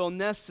that will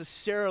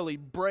necessarily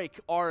break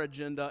our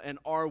agenda and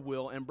our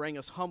will and bring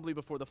us humbly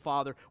before the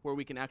Father where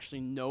we can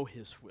actually know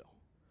His will.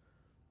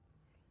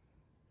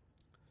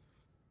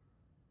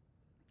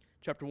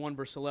 Chapter 1,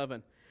 verse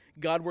 11.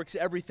 God works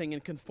everything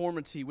in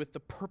conformity with the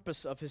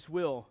purpose of His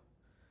will.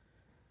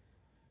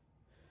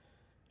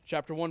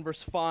 Chapter 1,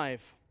 verse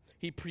 5.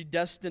 He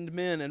predestined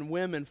men and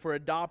women for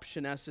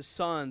adoption as His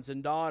sons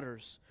and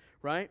daughters,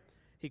 right?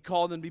 He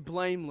called them to be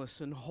blameless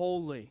and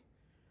holy.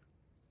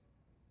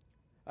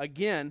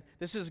 Again,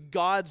 this is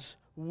God's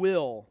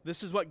will.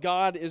 This is what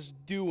God is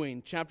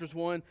doing. Chapters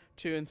 1,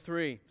 2, and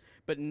 3.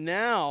 But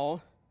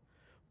now,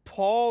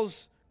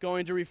 Paul's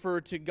going to refer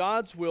to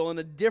God's will in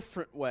a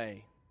different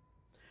way.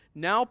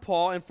 Now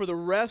Paul, and for the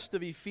rest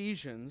of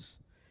Ephesians,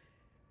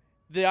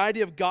 the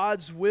idea of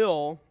God's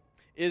will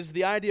is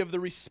the idea of the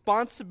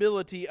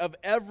responsibility of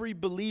every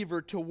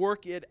believer to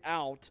work it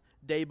out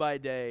day by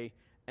day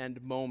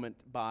and moment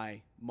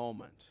by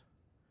moment.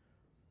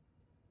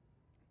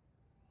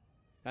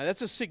 Now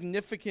that's a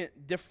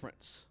significant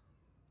difference.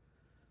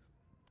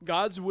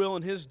 God's will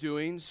and His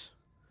doings,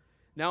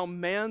 now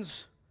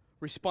man's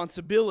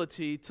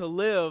responsibility to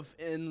live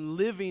in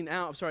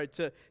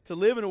to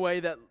live in a way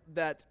that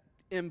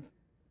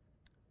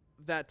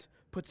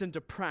puts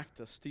into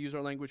practice, to use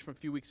our language from a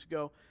few weeks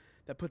ago,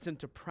 that puts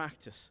into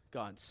practice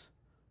God's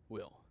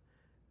will.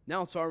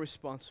 Now it's our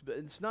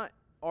responsibility. It's not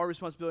our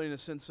responsibility in the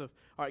sense of,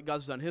 all right,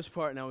 God's done His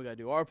part, now we got to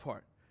do our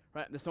part.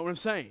 Right? That's not what I'm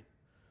saying.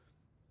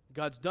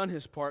 God's done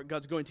His part,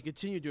 God's going to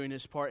continue doing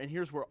His part, and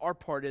here's where our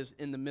part is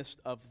in the midst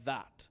of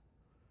that.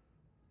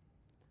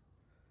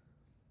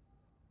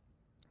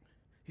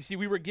 You see,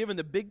 we were given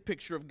the big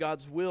picture of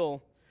God's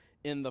will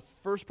in the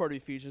first part of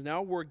Ephesians.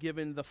 Now we're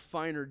given the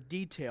finer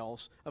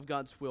details of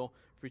God's will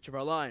for each of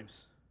our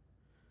lives.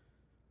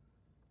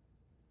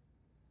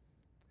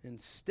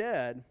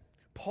 Instead,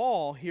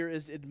 Paul here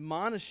is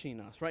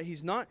admonishing us, right?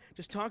 He's not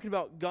just talking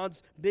about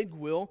God's big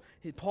will.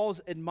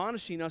 Paul's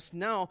admonishing us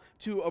now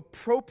to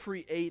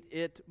appropriate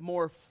it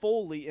more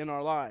fully in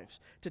our lives,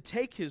 to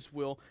take His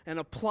will and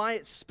apply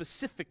it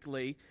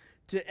specifically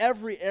to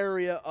every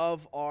area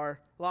of our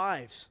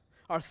lives,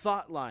 our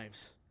thought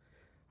lives,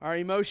 our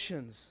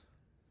emotions,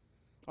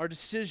 our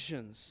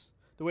decisions,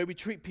 the way we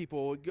treat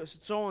people,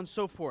 so on and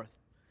so forth.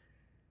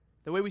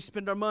 the way we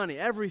spend our money,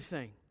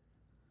 everything.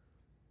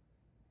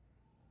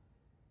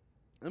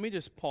 Let me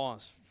just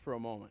pause for a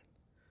moment.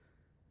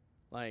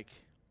 Like,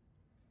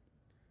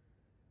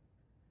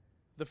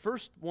 the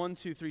first 1,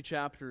 2, 3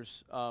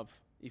 chapters of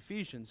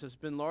Ephesians has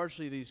been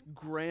largely these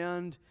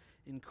grand,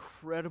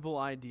 incredible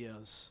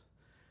ideas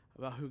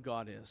about who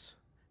God is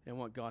and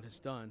what God has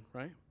done,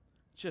 right?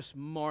 Just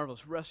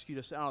marvelous. Rescued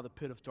us out of the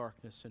pit of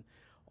darkness and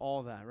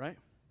all that, right?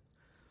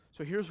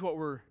 So here's what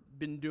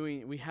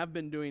we have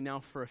been doing now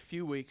for a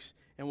few weeks,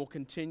 and we'll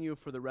continue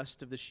for the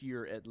rest of this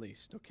year at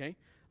least, okay?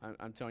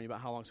 I'm telling you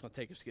about how long it's going to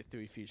take us to get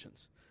through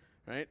Ephesians,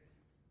 right?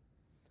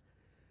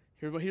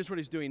 Here's what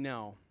he's doing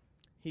now.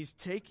 He's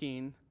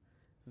taking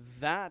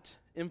that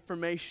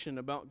information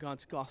about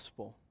God's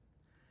gospel,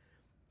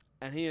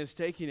 and he is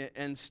taking it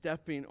and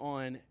stepping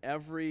on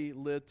every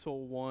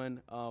little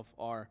one of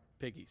our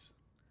piggies.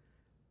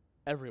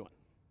 Everyone,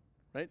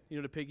 right? You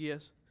know what a piggy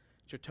is?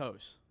 It's your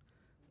toes,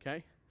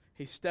 okay?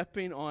 He's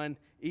stepping on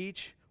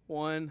each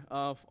one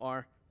of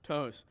our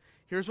toes.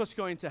 Here's what's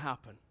going to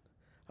happen.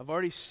 I've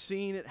already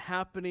seen it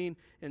happening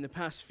in the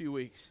past few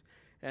weeks,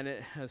 and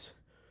it has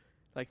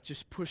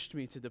just pushed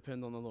me to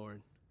depend on the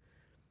Lord,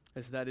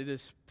 is that it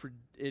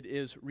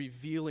is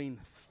revealing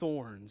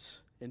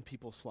thorns in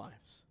people's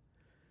lives.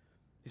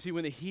 You see,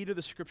 when the heat of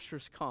the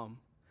Scriptures come,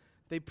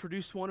 they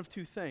produce one of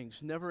two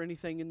things, never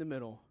anything in the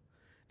middle.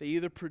 They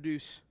either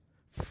produce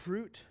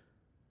fruit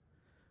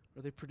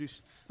or they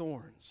produce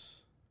thorns.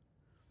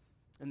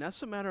 And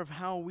that's a matter of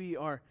how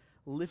we're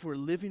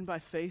living by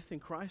faith in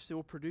Christ, it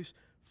will produce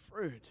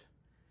fruit.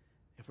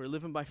 If we're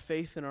living by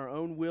faith in our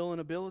own will and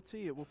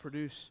ability, it will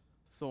produce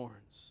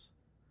thorns.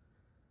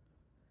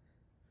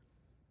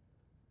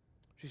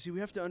 You see,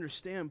 we have to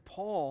understand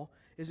Paul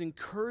is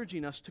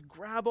encouraging us to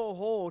grab a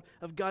hold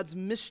of God's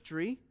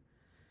mystery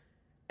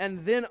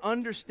and then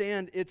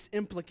understand its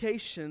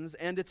implications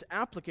and its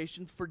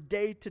application for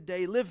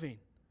day-to-day living.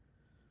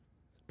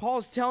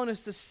 Paul's telling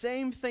us the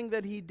same thing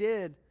that he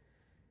did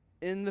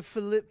to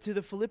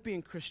the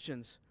Philippian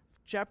Christians.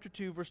 Chapter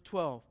 2, verse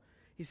 12.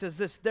 He says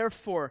this,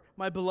 "Therefore,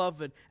 my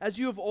beloved, as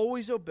you have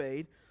always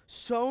obeyed,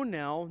 so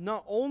now,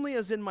 not only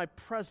as in my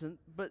present,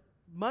 but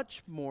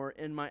much more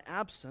in my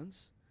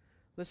absence,"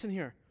 listen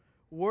here,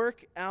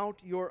 "work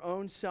out your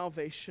own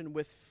salvation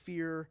with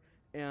fear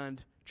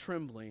and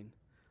trembling."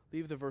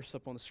 Leave the verse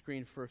up on the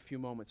screen for a few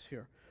moments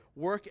here.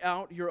 Work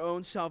out your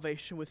own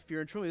salvation with fear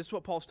and trembling. This is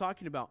what Paul's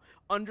talking about.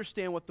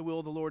 Understand what the will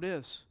of the Lord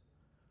is.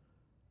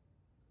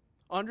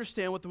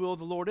 Understand what the will of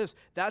the Lord is.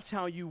 That's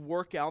how you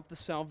work out the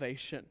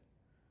salvation,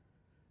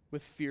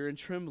 with fear and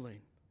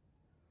trembling.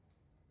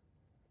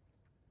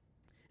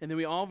 And then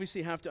we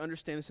obviously have to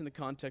understand this in the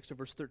context of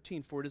verse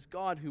 13. "For it is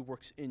God who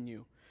works in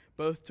you,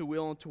 both to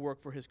will and to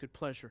work for his good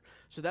pleasure."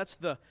 So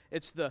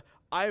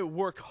I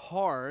work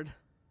hard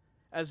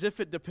as if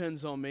it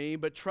depends on me,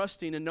 but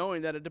trusting and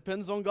knowing that it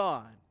depends on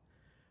God.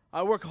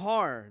 I work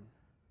hard,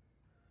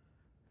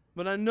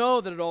 but I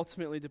know that it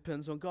ultimately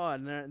depends on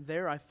God, and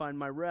there I find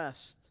my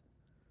rest.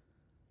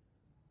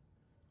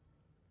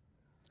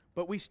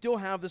 But we still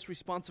have this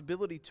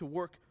responsibility to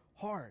work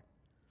hard,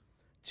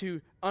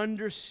 to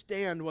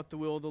understand what the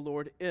will of the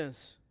Lord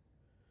is.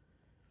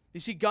 You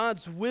see,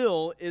 God's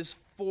will is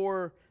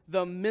for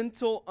the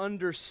mental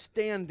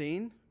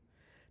understanding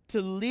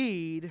to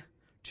lead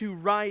to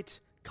right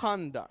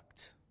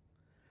conduct,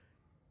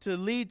 to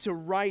lead to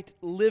right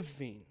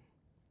living.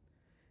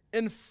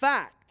 In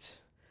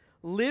fact,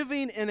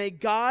 living in a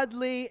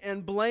godly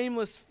and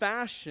blameless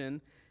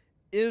fashion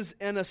is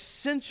an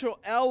essential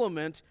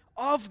element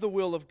of the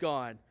will of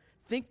God.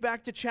 Think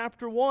back to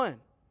chapter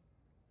 1.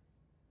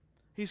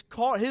 He's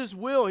called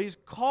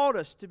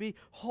us to be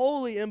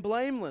holy and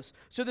blameless.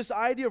 So this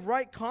idea of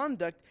right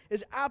conduct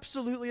is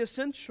absolutely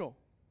essential.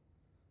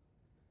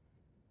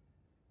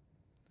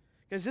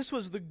 Because this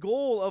was the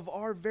goal of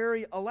our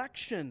very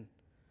election.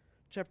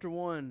 Chapter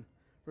 1,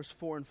 verse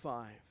 4 and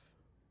 5.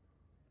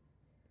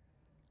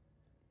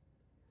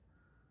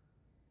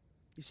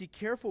 You see,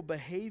 careful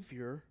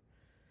behavior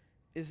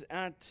is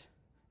at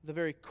the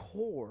very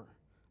core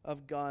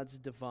of God's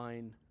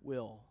divine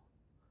will.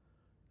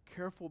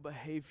 Careful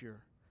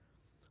behavior.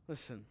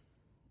 Listen,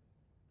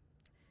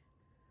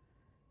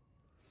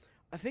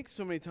 I think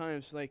so many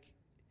times,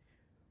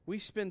 we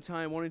spend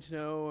time wanting to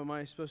know, am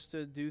I supposed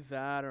to do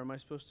that, or am I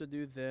supposed to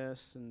do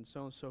this, and so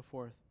on and so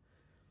forth.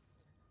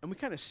 And we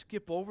kind of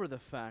skip over the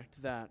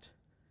fact that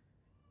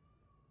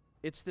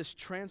it's this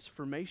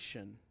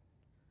transformation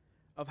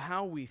of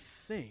how we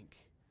think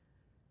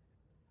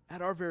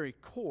at our very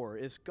core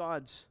is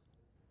God's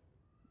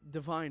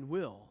divine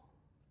will.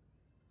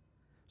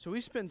 So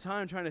we spend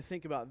time trying to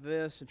think about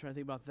this and trying to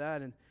think about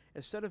that, and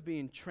instead of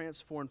being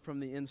transformed from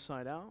the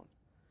inside out.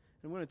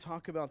 And we're going to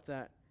talk about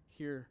that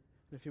here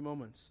in a few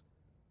moments.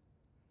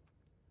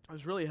 I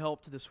was really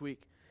helped this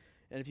week,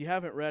 and if you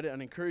haven't read it,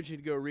 I'd encourage you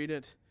to go read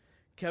it.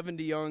 Kevin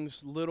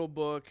DeYoung's little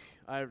book,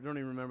 I don't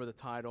even remember the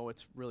title,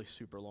 it's really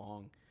super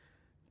long.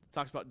 It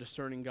talks about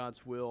discerning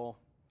God's will,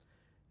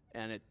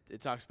 and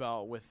it talks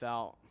about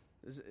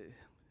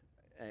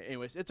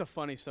anyways, it's a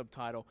funny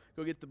subtitle.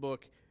 Go get the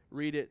book,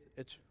 read it.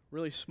 It's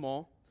really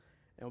small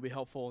and will be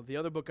helpful. The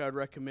other book I would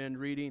recommend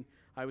reading,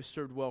 I was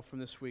served well from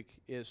this week,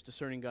 is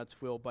Discerning God's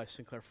Will by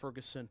Sinclair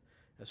Ferguson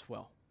as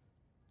well.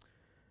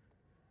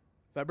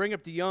 But I bring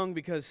up the young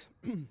because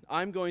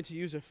I'm going to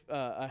use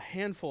a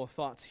handful of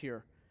thoughts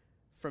here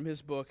from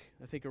his book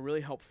I think are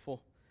really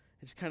helpful.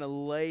 Just kind of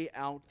lay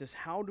out this,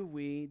 how do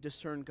we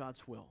discern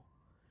God's will?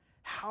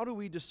 How do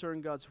we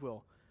discern God's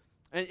will?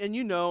 And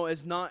you know,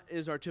 as not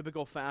as our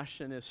typical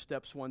fashion is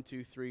steps 1,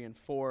 2, 3, and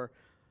 4,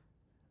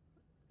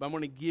 but I'm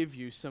going to give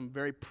you some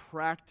very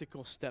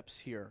practical steps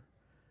here,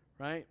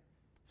 right?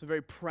 Some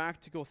very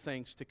practical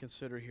things to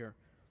consider here.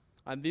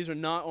 These are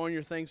not on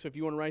your thing, so if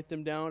you want to write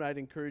them down, I'd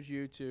encourage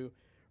you to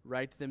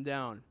write them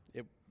down.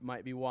 It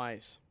might be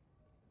wise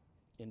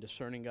in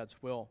discerning God's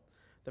will.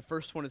 The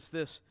first one is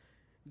this: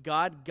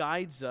 God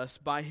guides us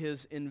by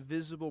His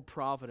invisible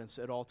providence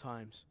at all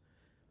times.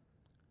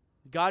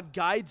 God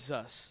guides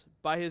us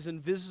by His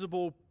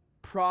invisible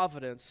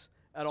providence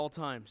at all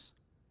times.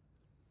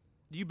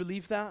 Do you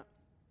believe that?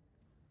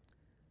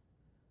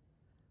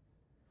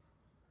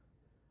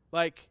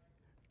 Like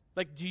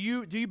do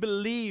you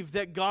believe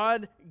that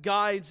God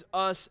guides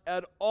us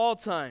at all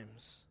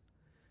times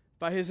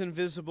by His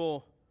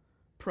invisible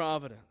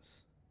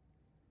providence?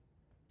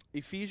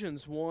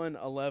 Ephesians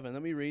 1:11.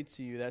 Let me read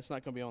to you. That's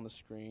not going to be on the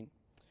screen.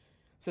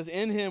 It says,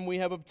 "In Him we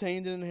have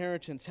obtained an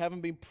inheritance,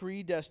 having been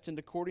predestined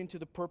according to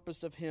the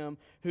purpose of Him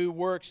who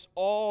works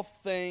all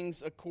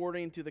things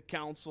according to the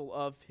counsel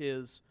of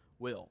His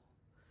will."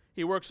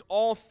 He works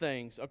all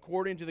things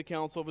according to the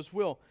counsel of His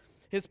will.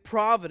 His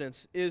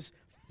providence is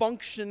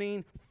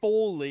functioning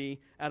fully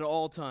at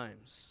all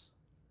times.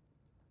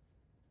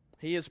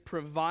 He is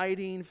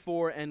providing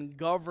for and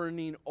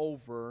governing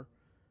over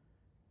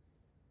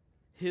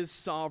His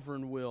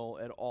sovereign will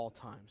at all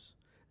times.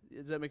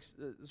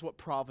 That's what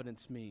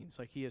providence means.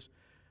 Like He is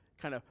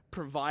kind of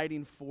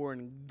providing for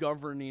and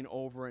governing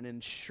over and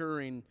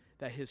ensuring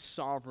that His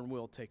sovereign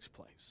will takes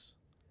place.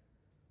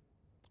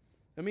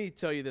 Let me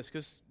tell you this,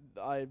 because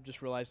I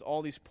just realized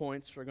all these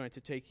points are going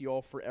to take you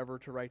all forever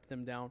to write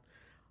them down.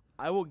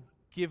 I will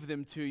give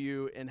them to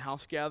you in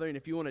house gathering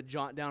if you want to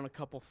jot down a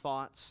couple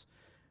thoughts,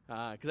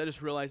 because I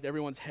just realized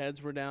everyone's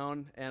heads were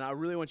down, and I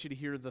really want you to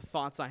hear the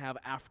thoughts I have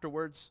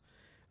afterwards.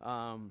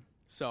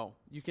 So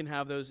you can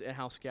have those at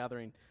house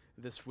gathering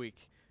this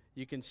week.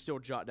 You can still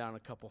jot down a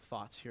couple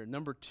thoughts here.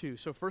 Number 2.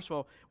 So first of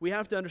all, we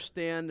have to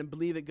understand and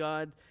believe that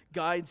God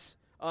guides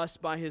us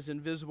by His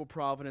invisible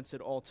providence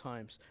at all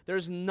times.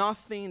 There's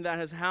nothing that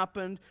has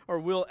happened or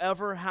will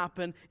ever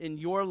happen in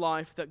your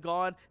life that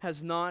God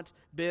has not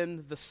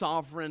been the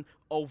sovereign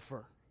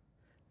over.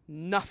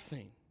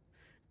 Nothing.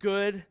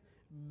 Good,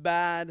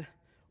 bad,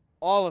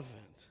 all of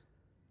it.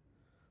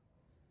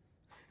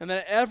 And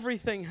that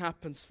everything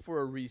happens for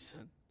a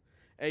reason,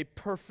 a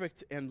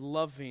perfect and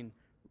loving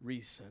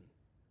reason.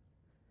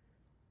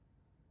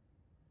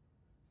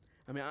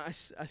 I mean, I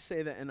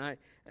say that,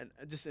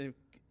 and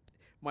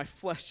my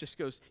flesh just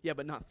goes, yeah,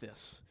 but not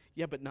this.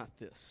 Yeah, but not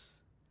this.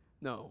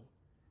 No.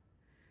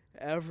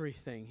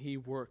 Everything He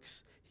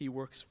works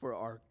for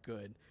our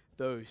good,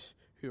 those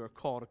who are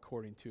called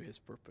according to His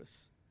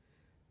purpose.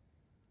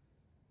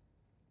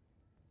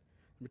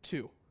 Number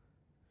 2.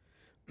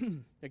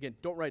 Again,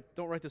 don't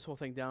write this whole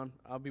thing down.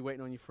 I'll be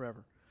waiting on you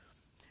forever.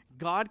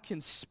 God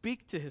can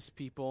speak to His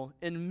people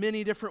in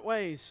many different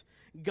ways,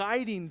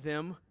 guiding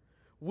them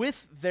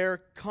with their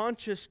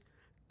conscious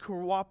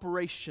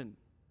cooperation.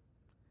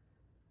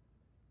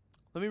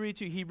 Let me read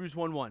to you Hebrews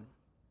 1:1.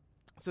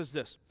 It says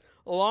this: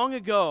 "Long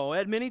ago,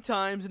 at many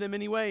times and in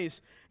many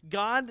ways,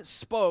 God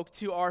spoke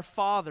to our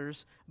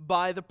fathers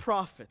by the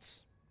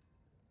prophets."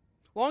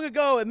 Long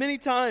ago, at many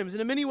times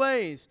and in many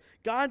ways,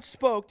 God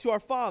spoke to our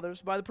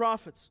fathers by the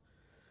prophets.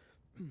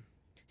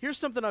 Here's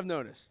something I've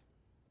noticed.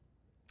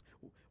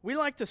 We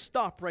like to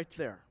stop right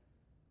there.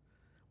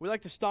 We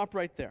like to stop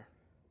right there.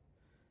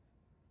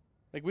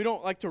 Like, we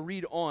don't like to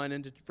read on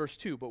into verse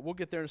 2, but we'll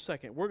get there in a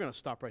second. We're going to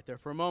stop right there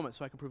for a moment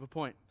so I can prove a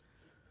point.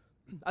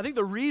 I think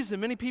the reason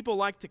many people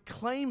like to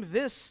claim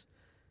this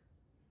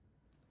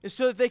is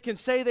so that they can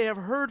say they have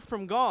heard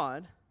from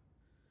God,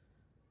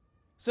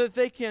 so that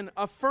they can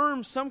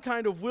affirm some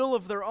kind of will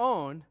of their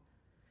own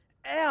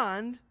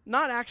and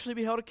not actually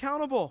be held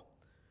accountable.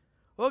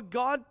 Well,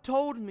 God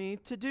told me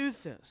to do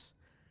this.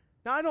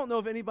 Now, I don't know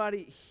of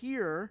anybody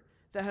here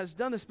that has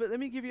done this, but let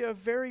me give you a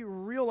very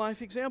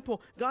real-life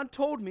example. God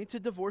told me to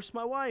divorce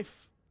my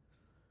wife.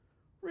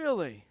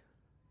 Really?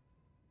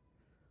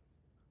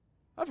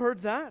 I've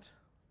heard that.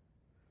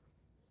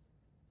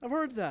 I've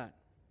heard that.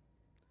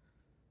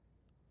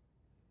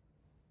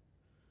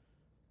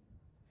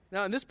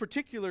 Now, in this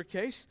particular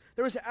case,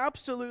 there was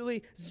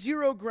absolutely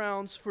zero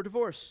grounds for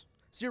divorce.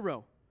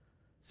 Zero.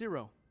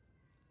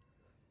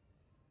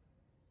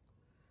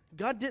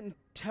 God didn't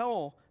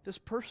tell this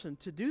person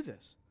to do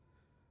this.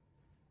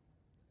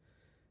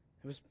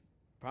 It was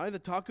probably the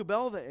Taco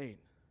Bell they ate.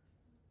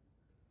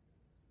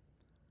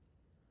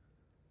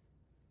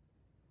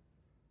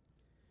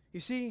 You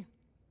see,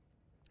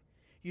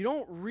 you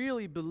don't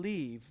really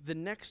believe the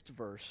next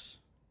verse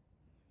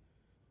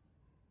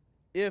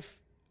if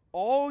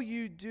all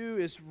you do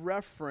is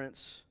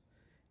reference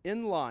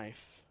in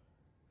life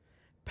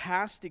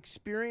past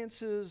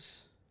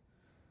experiences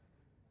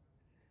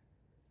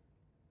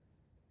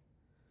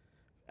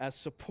as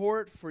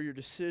support for your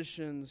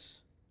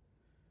decisions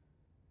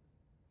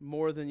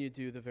more than you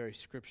do the very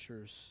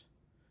scriptures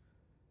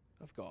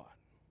of God.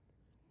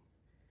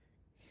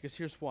 Because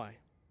here's why.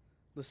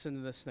 Listen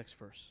to this next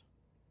verse.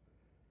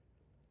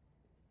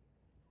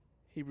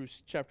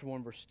 Hebrews chapter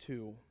 1, verse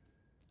 2.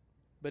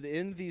 But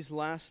in these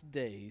last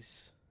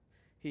days,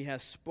 he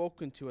has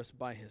spoken to us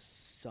by his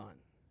Son,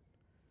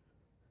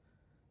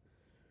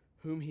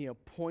 whom he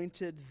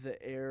appointed the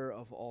heir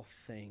of all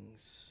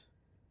things,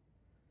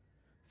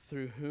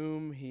 through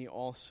whom he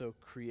also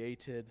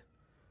created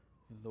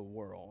the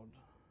world.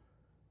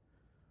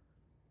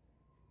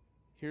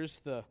 Here's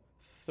the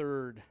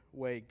third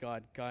way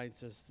God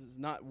guides us. This is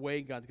not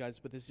way God guides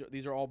us, but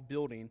these are all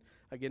building.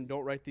 Again,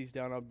 don't write these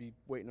down. I'll be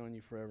waiting on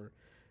you forever.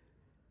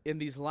 In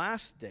these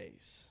last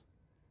days,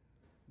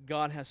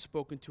 God has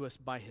spoken to us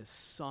by his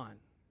Son.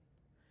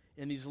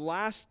 In these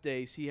last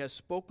days, he has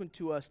spoken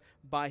to us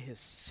by his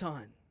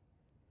Son.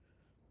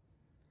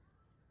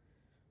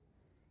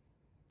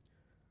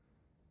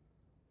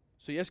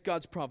 So yes,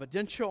 God's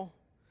providential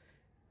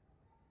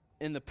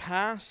in the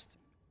past,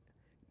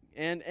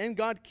 and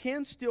God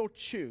can still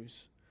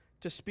choose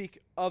to speak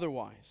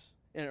otherwise,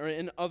 or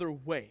in other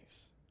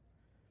ways.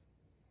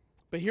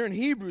 But here in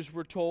Hebrews,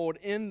 we're told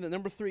in the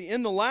number 3,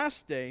 in the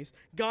last days,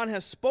 God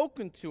has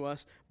spoken to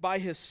us by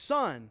his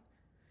Son.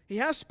 He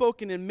has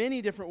spoken in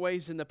many different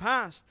ways in the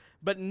past,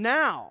 but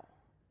now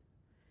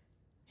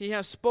he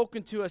has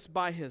spoken to us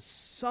by his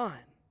Son.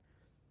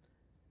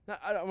 Now,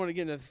 I don't want to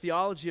get into the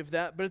theology of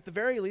that, but at the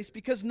very least,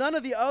 because none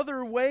of the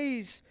other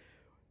ways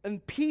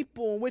and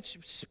people which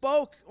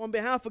spoke on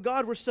behalf of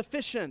God were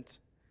sufficient.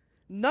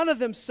 None of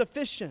them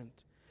sufficient.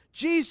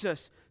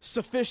 Jesus,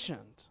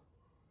 sufficient.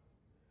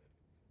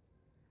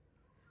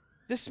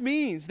 This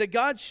means that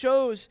God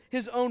shows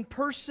his own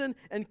person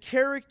and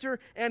character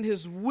and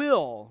his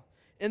will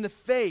in the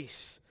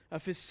face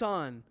of his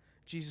Son,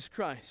 Jesus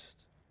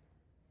Christ.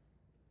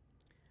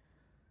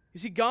 You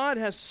see, God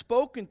has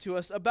spoken to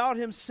us about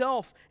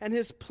himself and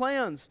his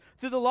plans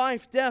through the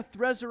life, death,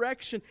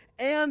 resurrection,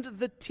 and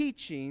the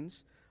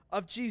teachings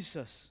of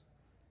Jesus.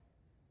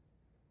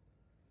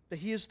 That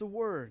he is the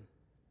Word.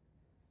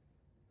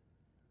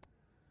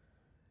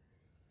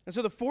 And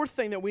so the fourth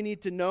thing that we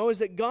need to know is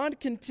that God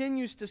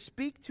continues to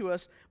speak to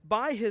us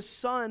by his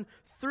Son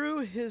through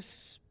his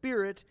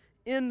Spirit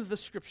in the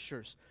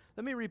Scriptures.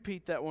 Let me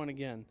repeat that one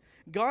again.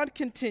 God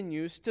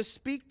continues to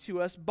speak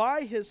to us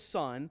by his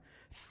Son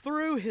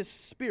through his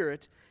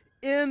Spirit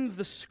in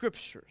the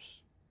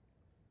Scriptures.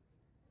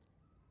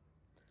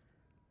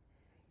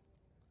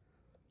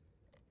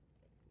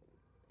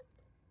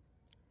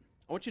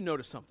 I want you to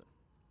notice something.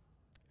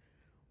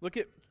 Look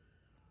at,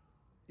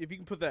 if you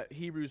can put that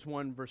Hebrews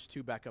 1 verse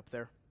 2 back up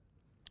there,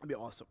 that'd be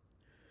awesome.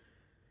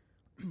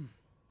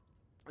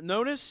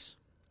 Notice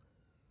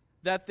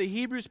that the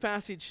Hebrews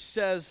passage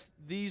says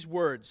these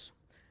words,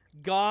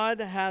 God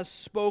has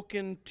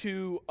spoken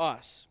to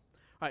us.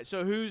 All right,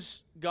 so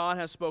who's God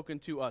has spoken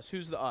to us?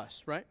 Who's the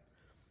us, right?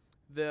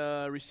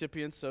 The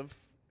recipients of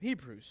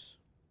Hebrews.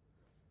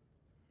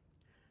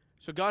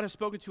 So God has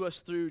spoken to us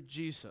through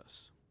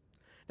Jesus.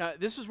 Now,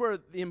 this is where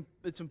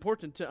it's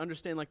important to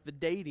understand like the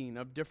dating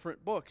of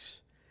different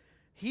books.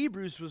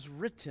 Hebrews was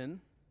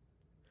written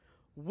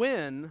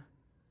when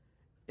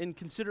in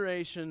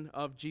consideration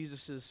of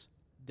Jesus'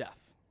 death.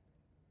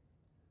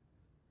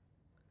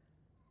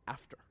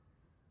 After.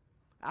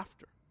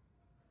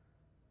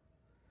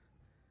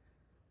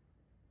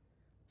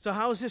 So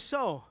how is this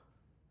so?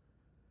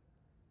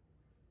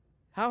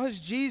 How has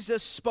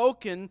Jesus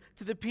spoken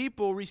to the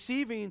people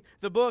receiving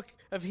the book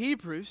of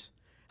Hebrews?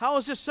 How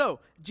is this so?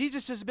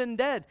 Jesus has been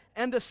dead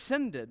and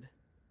ascended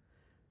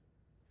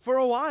for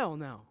a while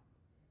now.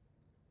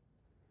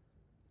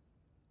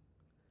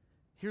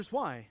 Here's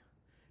why.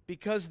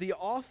 Because the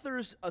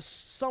author's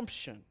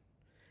assumption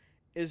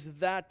is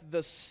that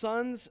the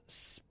Son's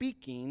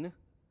speaking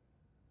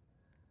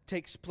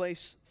takes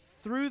place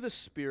through the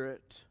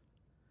Spirit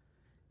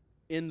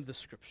in the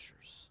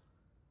Scriptures.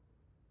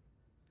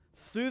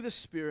 Through the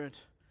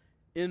Spirit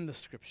in the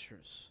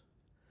Scriptures.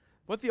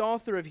 What the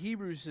author of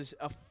Hebrews is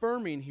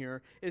affirming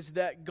here is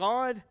that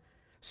God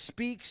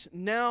speaks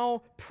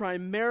now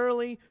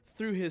primarily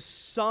through his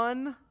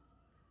Son,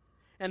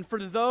 and for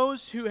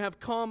those who have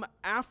come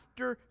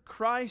after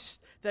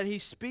Christ, that he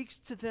speaks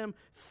to them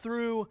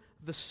through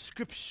the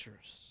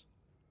Scriptures.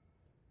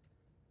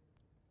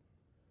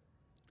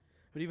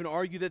 I would even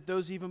argue that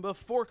those even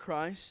before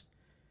Christ,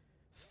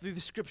 through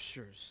the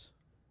Scriptures.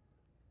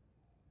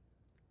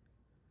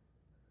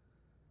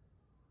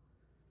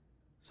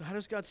 So how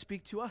does God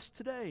speak to us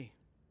today?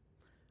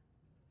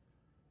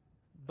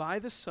 By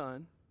the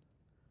Son,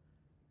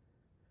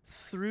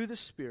 through the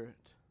Spirit,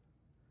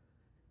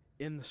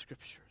 in the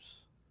Scriptures.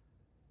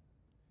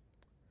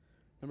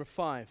 Number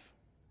 5.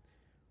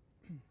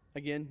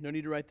 Again, no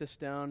need to write this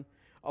down.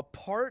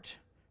 Apart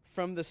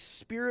from the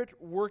Spirit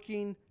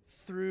working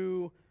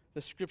through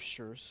the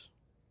Scriptures,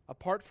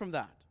 apart from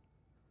that,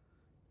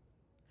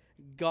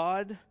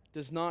 God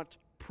does not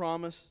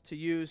promise to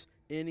use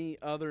any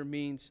other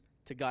means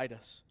to guide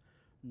us,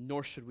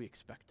 nor should we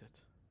expect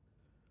it.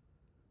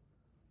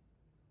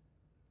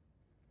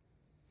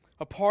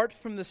 Apart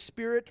from the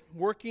Spirit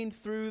working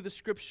through the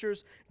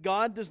Scriptures,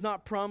 God does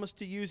not promise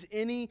to use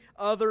any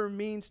other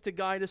means to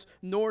guide us,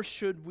 nor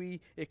should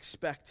we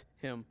expect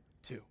Him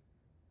to.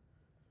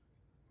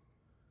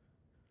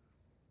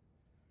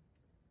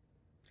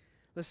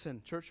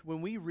 Listen, church,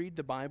 when we read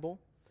the Bible,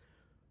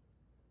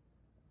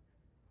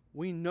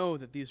 we know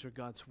that these are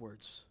God's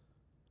words.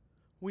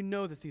 We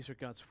know that these are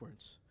God's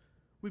words.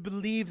 We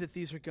believe that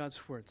these are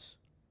God's words.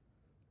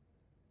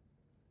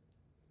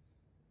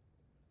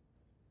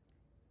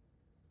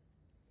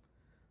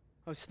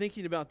 I was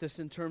thinking about this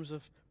in terms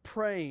of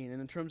praying and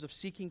in terms of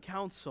seeking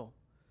counsel.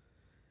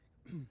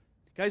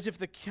 Guys, if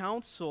the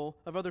counsel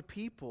of other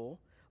people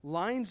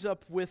lines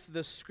up with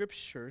the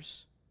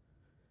Scriptures,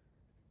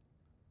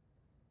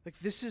 like,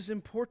 this is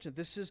important.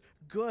 This is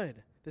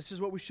good. This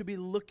is what we should be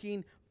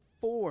looking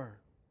for.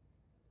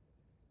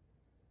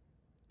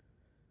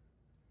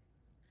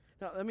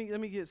 Now, let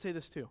me say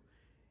this too.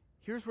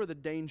 Here's where the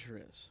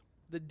danger is.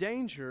 The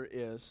danger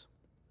is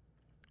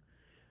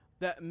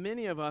that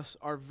many of us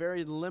are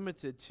very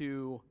limited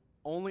to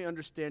only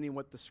understanding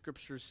what the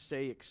Scriptures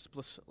say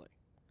explicitly.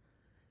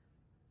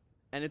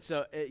 And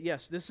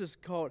yes, this is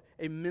called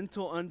a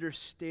mental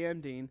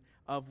understanding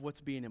of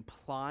what's being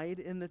implied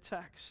in the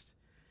text,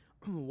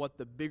 what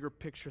the bigger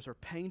pictures are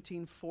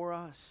painting for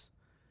us.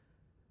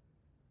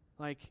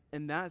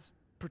 And that's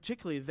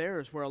particularly there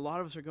is where a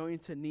lot of us are going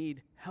to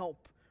need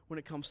help when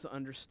it comes to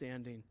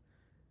understanding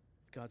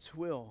God's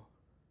will.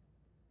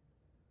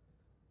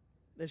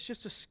 It's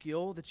just a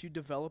skill that you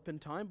develop in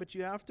time, but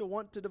you have to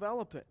want to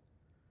develop it.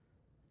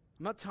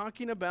 I'm not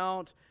talking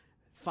about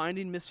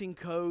finding missing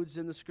codes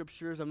in the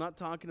Scriptures. I'm not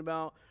talking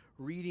about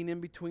reading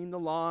in between the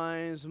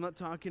lines. I'm not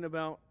talking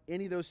about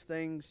any of those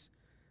things.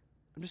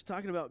 I'm just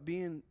talking about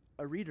being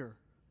a reader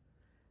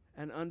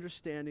and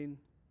understanding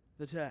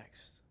the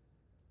text.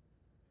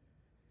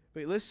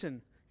 But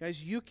listen,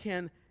 guys, you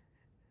can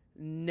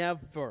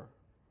never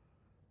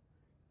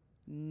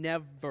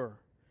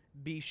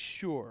be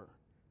sure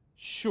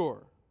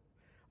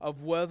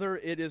of whether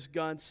it is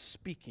God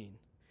speaking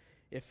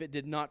if it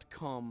did not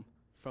come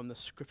from the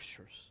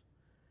Scriptures.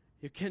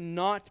 You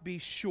cannot be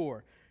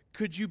sure.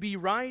 Could you be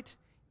right?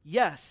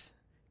 Yes.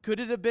 Could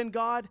it have been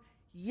God?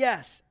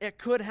 Yes, it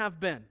could have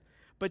been.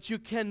 But you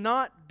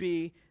cannot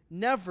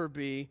never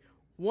be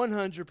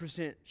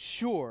 100%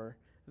 sure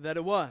that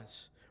it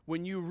was.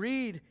 When you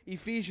read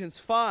Ephesians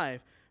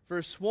 5,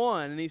 verse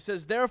 1, and he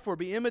says, "Therefore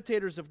be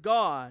imitators of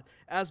God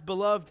as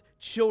beloved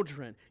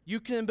children," you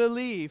can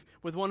believe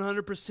with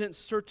 100%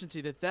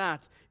 certainty that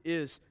that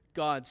is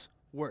God's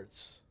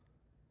words.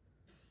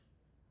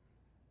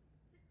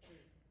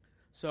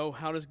 So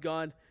how does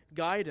God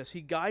guide us?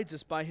 He guides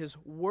us by His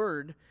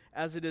Word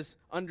as it is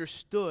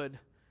understood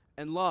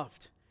and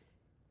loved.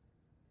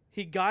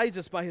 He guides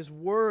us by His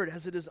Word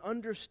as it is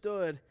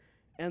understood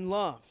and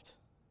loved.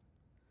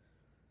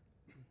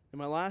 And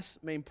my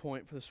last main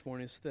point for this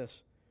morning is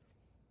this.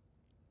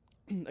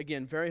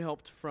 Again, very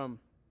helped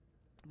from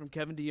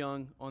Kevin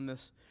DeYoung on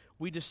this.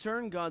 We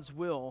discern God's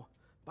will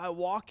by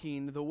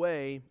walking the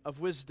way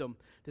of wisdom.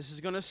 This is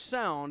going to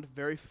sound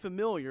very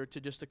familiar to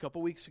just a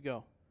couple weeks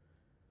ago.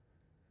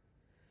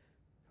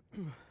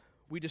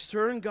 We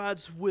discern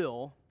God's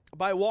will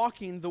by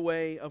walking the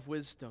way of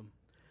wisdom.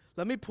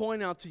 Let me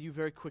point out to you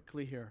very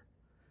quickly here.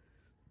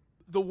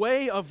 The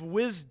way of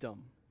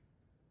wisdom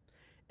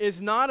is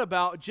not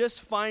about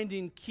just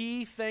finding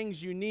key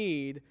things you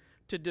need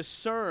to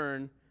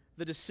discern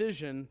the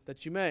decision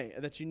that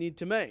you need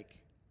to make.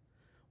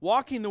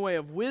 Walking the way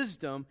of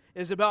wisdom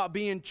is about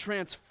being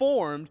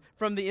transformed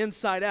from the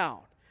inside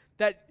out.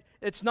 That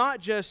it's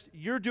not just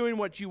you're doing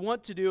what you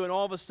want to do and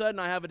all of a sudden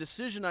I have a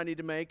decision I need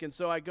to make and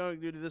so I go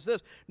do this.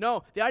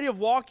 No, the idea of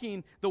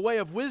walking the way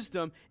of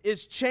wisdom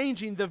is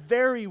changing the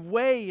very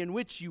way in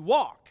which you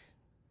walk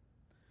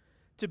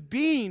to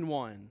being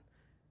one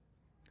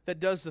that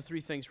does the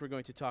three things we're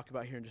going to talk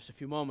about here in just a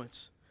few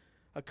moments.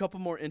 A couple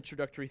more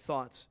introductory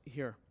thoughts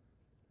here.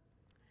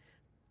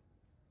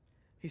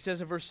 He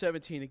says in verse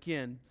 17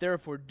 again,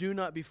 "Therefore do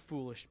not be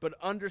foolish, but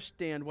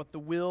understand what the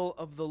will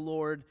of the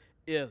Lord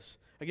is."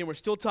 Again, we're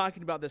still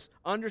talking about this,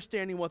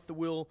 understanding what the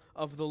will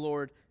of the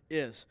Lord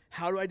is.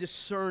 How do I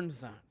discern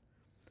that?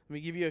 Let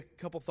me give you a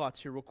couple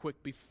thoughts here real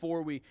quick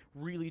before we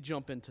really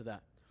jump into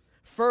that.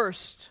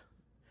 First,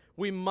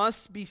 we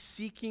must be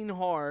seeking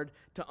hard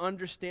to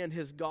understand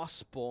His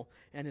gospel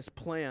and His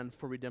plan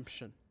for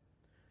redemption.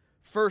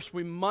 First,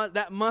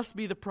 that must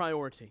be the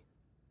priority.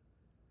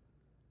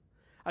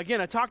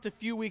 Again, I talked a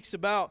few weeks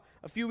ago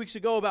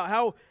about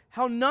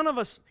how none of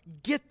us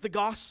get the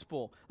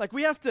gospel. Like,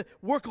 we have to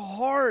work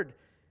hard,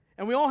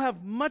 and we all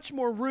have much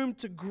more room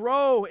to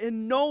grow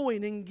in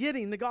knowing and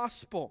getting the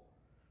gospel.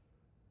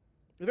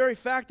 The very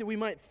fact that we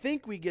might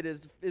think we get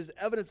is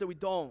evidence that we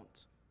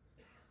don't.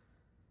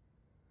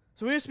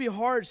 So it must be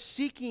hard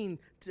seeking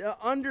to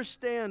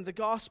understand the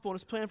gospel and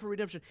its plan for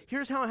redemption.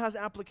 Here's how it has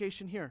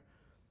application here.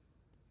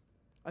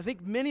 I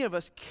think many of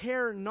us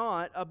care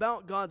not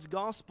about God's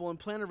gospel and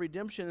plan of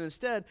redemption, and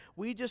instead,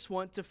 we just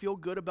want to feel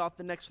good about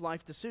the next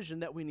life decision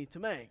that we need to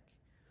make.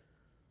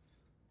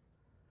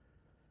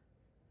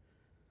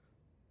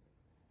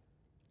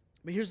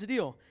 But here's the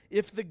deal.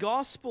 If the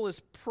gospel is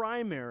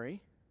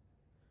primary,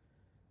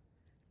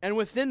 and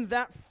within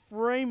that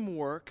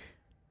framework,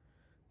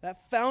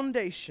 that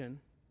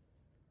foundation,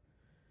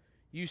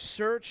 you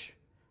search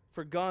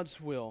for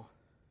God's will,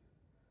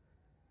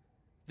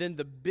 then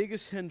the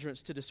biggest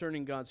hindrance to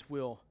discerning God's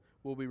will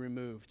be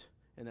removed,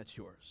 and that's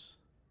yours.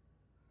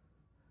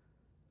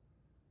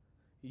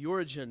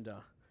 Your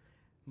agenda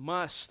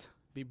must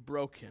be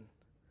broken.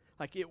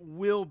 Like it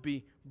will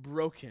be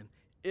broken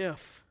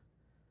if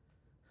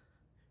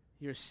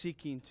you're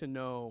seeking to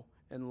know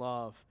and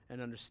love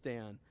and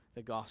understand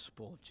the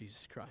gospel of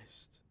Jesus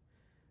Christ.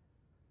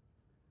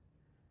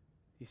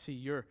 You see,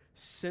 your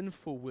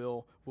sinful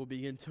will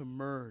begin to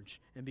merge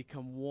and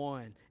become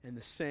one and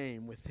the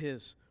same with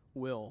His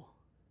will.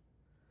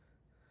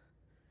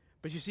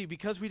 But you see,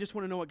 because we just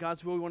want to know what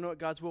God's will, we want to know what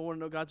God's will, we want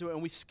to know God's will,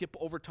 and we skip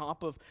over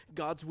top of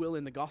God's will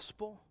in the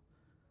gospel,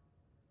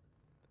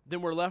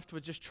 then we're left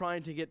with just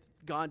trying to get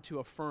God to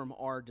affirm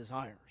our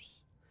desires.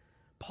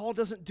 Paul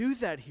doesn't do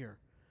that here.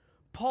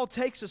 Paul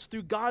takes us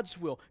through God's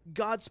will,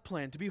 God's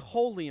plan, to be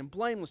holy and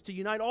blameless, to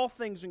unite all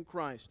things in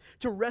Christ,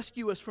 to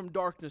rescue us from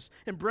darkness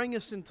and bring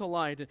us into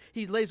light. And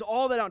he lays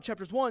all that out in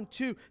chapters 1,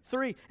 2,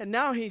 3. And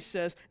now he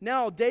says,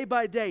 now day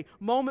by day,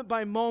 moment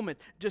by moment,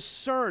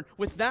 discern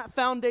with that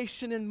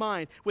foundation in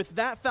mind, with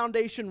that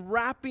foundation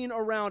wrapping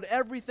around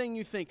everything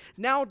you think.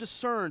 Now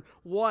discern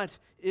what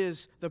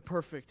is the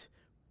perfect,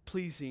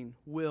 pleasing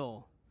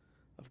will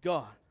of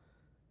God.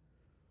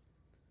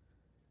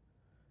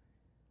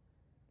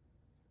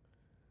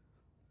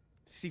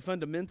 See,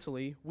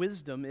 fundamentally,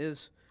 wisdom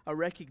is a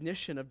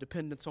recognition of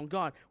dependence on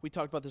God. We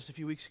talked about this a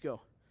few weeks ago.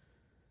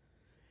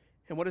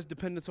 And what is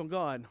dependence on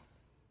God?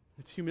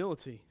 It's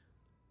humility.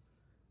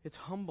 It's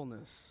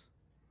humbleness.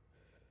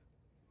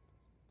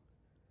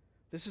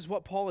 This is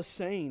what Paul is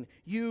saying.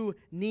 You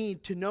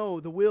need to know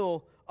the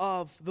will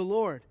of the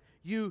Lord.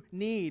 You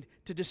need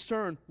to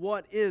discern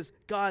what is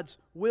God's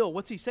will.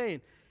 What's he saying?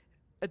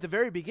 At the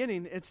very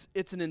beginning,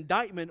 it's an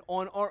indictment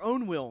on our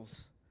own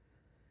wills.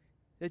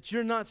 That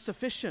you're not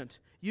sufficient.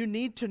 You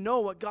need to know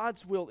what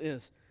God's will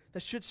is.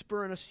 That should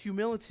spur in us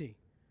humility.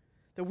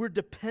 That we're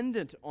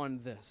dependent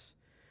on this.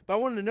 But I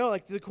wanted to know,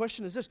 the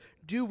question is this: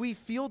 do we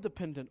feel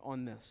dependent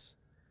on this?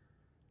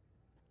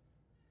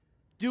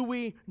 Do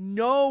we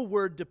know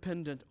we're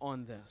dependent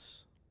on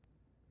this?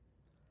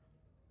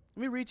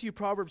 Let me read to you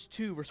Proverbs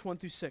 2, verse 1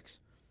 through 6.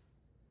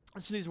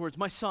 Listen to these words.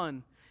 My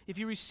son, if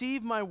you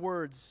receive my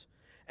words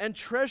and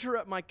treasure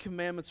up my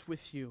commandments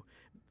with you,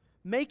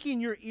 making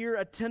your ear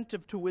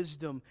attentive to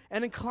wisdom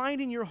and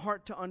inclining your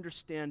heart to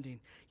understanding.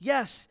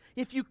 Yes,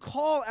 if you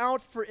call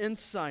out for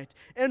insight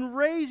and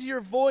raise your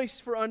voice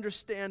for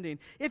understanding,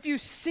 if you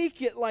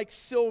seek it like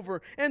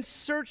silver and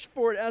search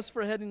for it as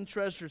for hidden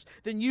treasures,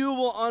 then you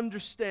will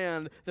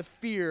understand the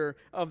fear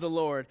of the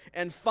Lord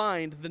and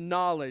find the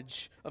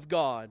knowledge of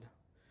God.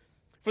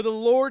 For the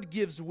Lord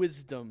gives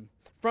wisdom.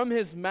 From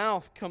His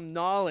mouth come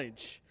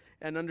knowledge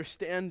and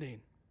understanding.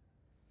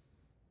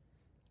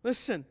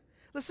 Listen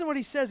what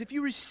he says. If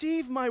you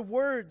receive my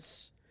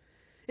words,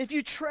 if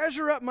you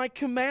treasure up my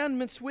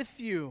commandments with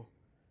you,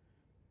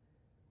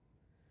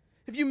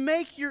 if you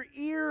make your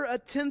ear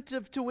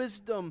attentive to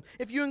wisdom,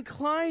 if you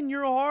incline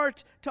your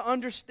heart to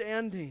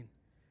understanding,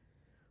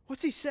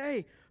 what's he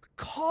say?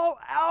 Call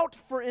out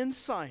for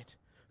insight.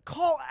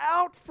 Call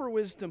out for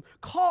wisdom.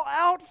 Call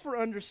out for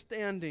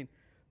understanding.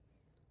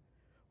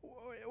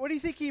 What do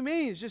you think he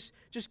means?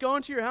 Just go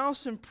into your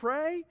house and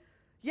pray?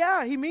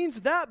 Yeah, he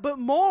means that, but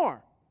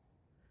more.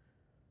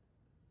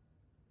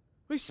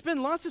 We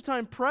spend lots of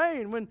time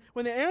praying when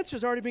the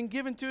answer's already been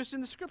given to us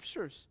in the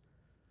Scriptures.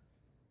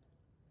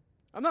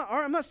 I'm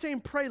not saying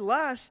pray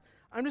less.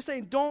 I'm just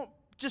saying don't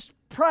just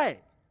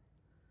pray.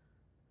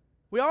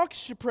 We all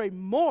should pray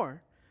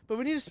more, but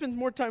we need to spend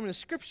more time in the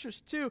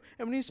Scriptures too,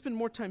 and we need to spend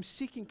more time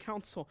seeking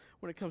counsel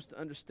when it comes to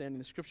understanding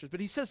the Scriptures. But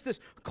he says this: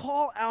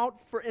 call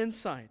out for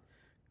insight.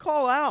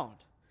 Call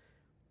out.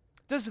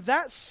 Does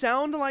that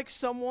sound like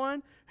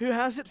someone who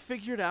has it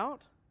figured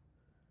out?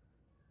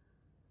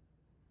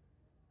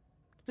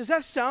 Does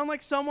that sound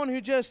like someone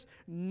who just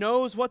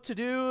knows what to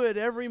do at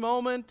every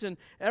moment and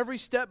every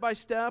step by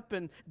step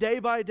and day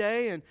by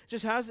day and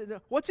just has it?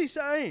 What's he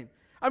saying?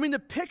 I mean, the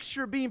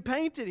picture being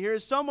painted here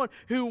is someone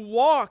who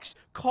walks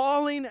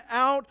calling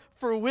out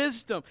for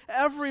wisdom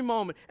every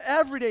moment,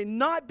 every day,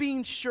 not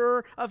being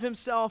sure of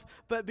himself,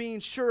 but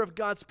being sure of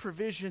God's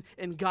provision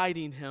and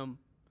guiding him.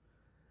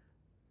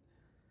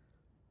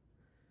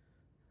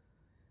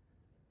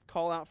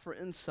 Call out for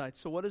insight.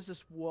 So what is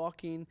this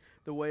walking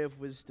the way of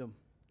wisdom?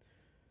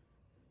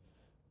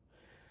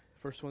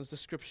 First one's the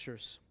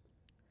Scriptures.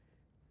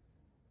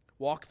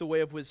 Walk the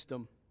way of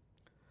wisdom,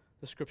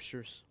 the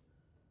Scriptures.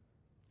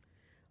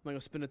 I'm not going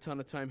to spend a ton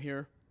of time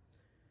here.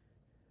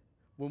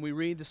 when we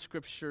read the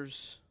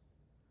Scriptures,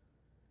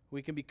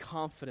 we can be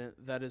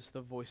confident that is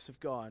the voice of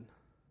God.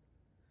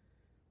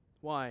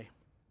 Why?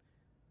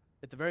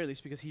 At the very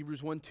least, because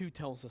Hebrews 1:2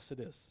 tells us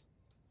it is.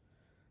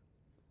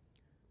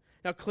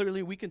 Now,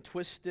 clearly, we can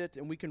twist it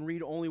and we can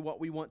read only what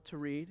we want to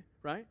read,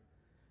 right?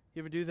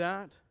 You ever do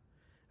that?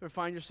 Ever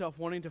find yourself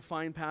wanting to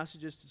find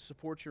passages to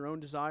support your own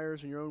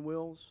desires and your own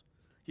wills?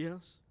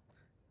 Yes.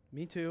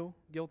 Me too.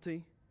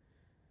 Guilty.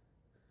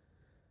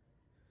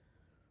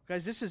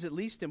 Guys, this is at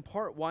least in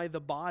part why the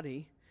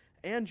body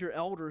and your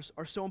elders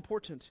are so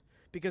important,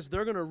 because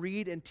they're going to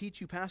read and teach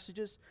you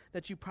passages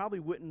that you probably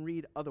wouldn't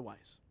read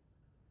otherwise.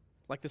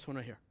 Like this one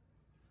right here.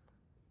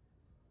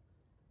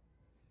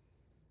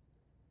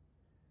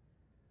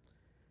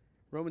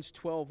 Romans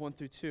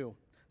 12:1-2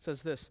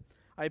 says this,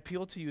 I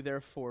appeal to you,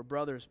 therefore,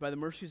 brothers, by the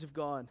mercies of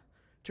God,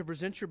 to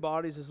present your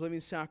bodies as living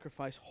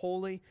sacrifice,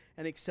 holy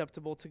and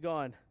acceptable to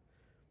God.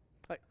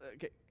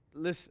 Okay,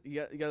 listen,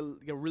 you got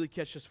to really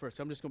catch this first.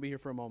 I'm just going to be here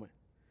for a moment.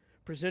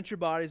 Present your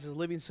bodies as a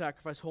living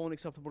sacrifice, holy and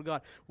acceptable to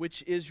God,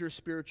 which is your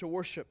spiritual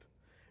worship.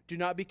 Do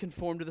not be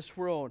conformed to this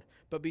world,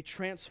 but be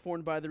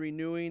transformed by the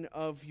renewing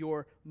of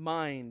your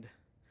mind,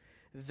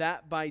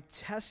 that by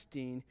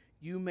testing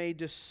you may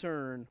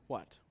discern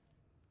what?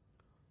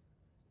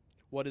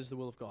 What is the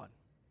will of God?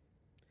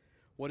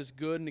 What is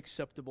good and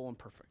acceptable and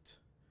perfect?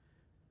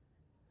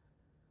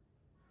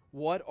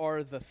 What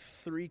are the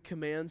three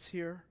commands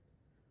here?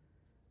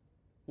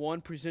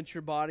 1, present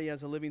your body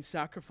as a living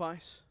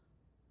sacrifice.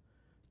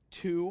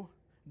 2,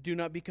 do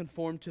not be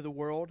conformed to the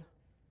world.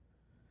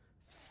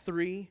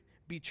 3,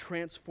 be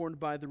transformed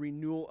by the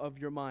renewal of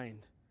your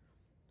mind.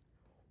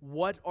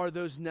 What are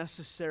those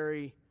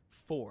necessary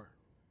for?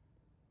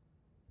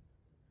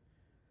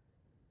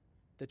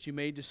 That you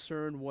may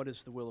discern what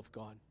is the will of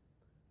God.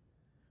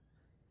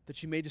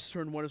 That you may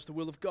discern what is the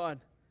will of God.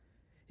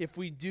 If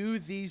we do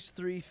these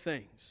 3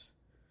 things,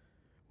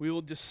 we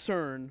will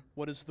discern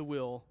what is the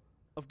will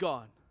of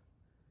God.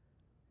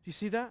 Do you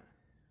see that?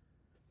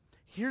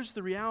 Here's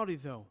the reality,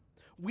 though.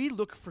 We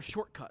look for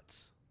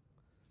shortcuts.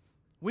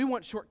 We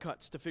want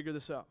shortcuts to figure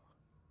this out.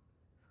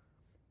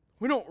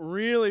 We don't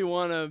really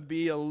want to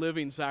be a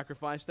living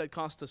sacrifice. That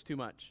costs us too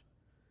much.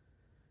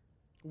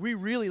 We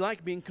really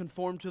like being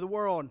conformed to the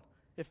world.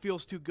 It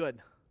feels too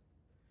good.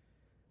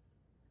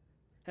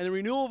 And the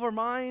renewal of our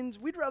minds,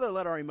 we'd rather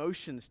let our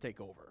emotions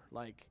take over.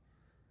 Like,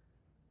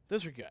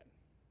 those are good.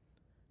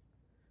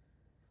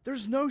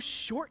 There's no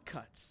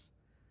shortcuts.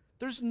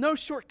 There's no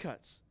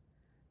shortcuts.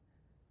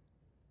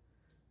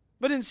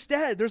 But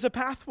instead, there's a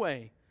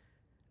pathway.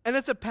 And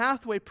it's a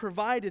pathway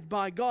provided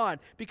by God.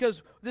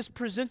 Because this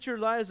present your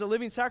life as a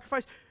living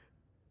sacrifice,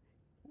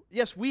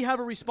 yes, we have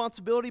a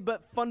responsibility,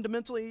 but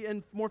fundamentally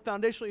and more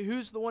foundationally,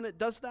 who's the one that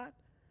does that?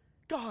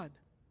 God.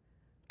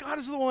 God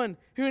is the one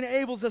who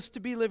enables us to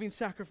be living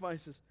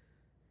sacrifices.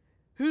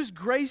 Whose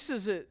grace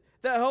is it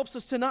that helps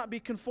us to not be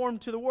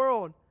conformed to the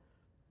world?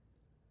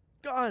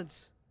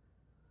 God's.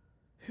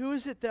 Who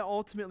is it that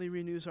ultimately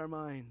renews our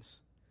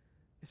minds?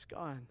 It's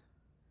God.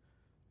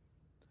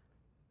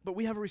 But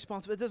we have a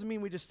responsibility. It doesn't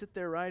mean we just sit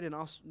there, right, and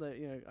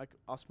like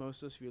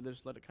osmosis, you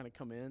just let it kind of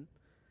come in.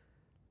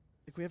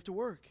 Like, we have to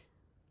work.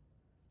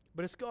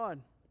 But it's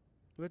God.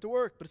 We have to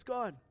work, but it's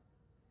God.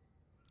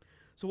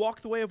 So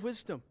walk the way of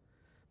wisdom.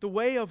 The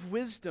way of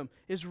wisdom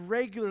is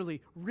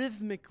regularly,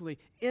 rhythmically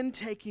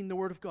intaking the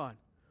Word of God.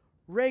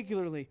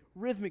 Regularly,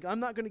 rhythmically.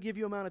 I'm not going to give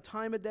you amount of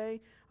time a day.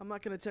 I'm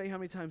not going to tell you how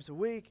many times a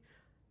week.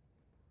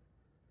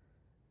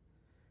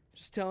 I'm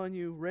just telling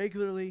you,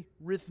 regularly,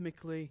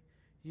 rhythmically,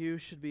 you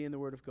should be in the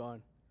Word of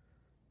God.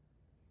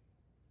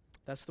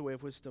 That's the way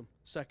of wisdom.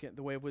 Second,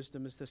 the way of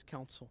wisdom is this: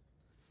 counsel.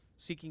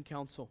 Seeking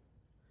counsel.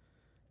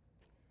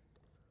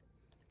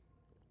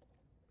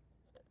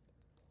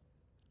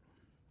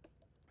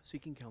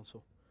 Seeking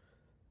counsel.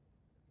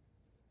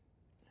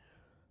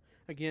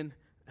 Again,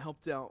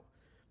 helped out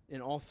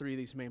in all 3 of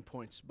these main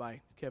points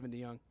by Kevin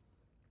DeYoung.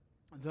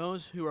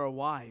 Those who are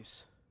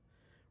wise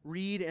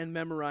read and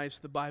memorize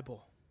the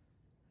Bible.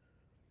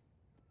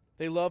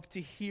 They love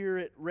to hear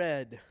it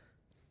read,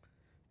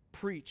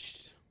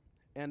 preached,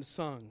 and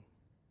sung.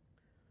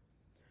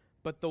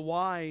 But the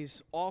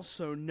wise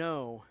also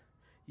know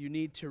you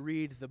need to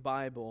read the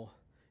Bible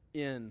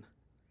in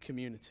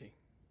community.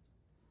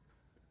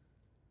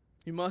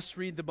 You must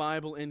read the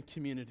Bible in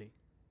community.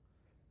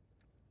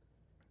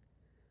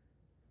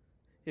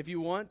 If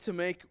you want to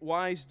make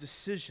wise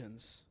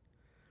decisions,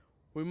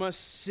 we must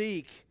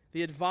seek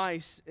the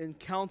advice and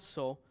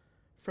counsel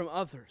from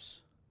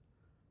others.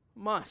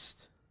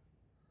 Must.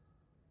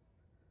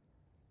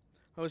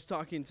 I was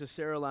talking to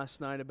Sarah last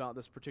night about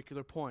this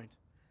particular point.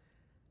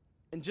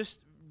 And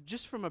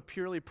just from a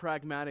purely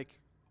pragmatic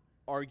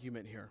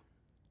argument here,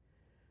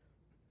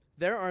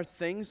 there are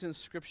things in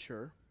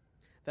Scripture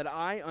that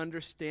I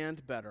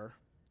understand better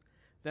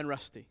than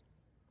Rusty.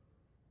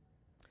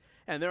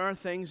 And there are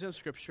things in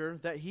Scripture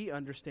that he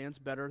understands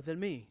better than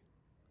me.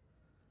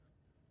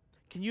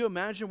 Can you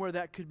imagine where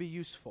that could be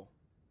useful?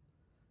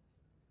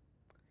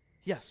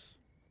 Yes.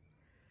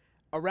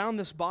 around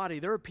this body,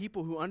 there are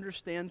people who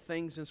understand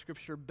things in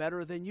Scripture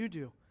better than you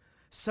do.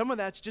 Some of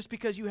that's just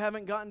because you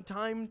haven't gotten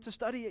time to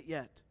study it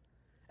yet.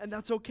 And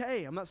that's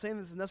okay. I'm not saying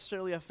this is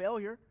necessarily a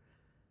failure.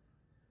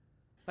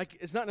 Like,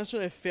 it's not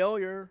necessarily a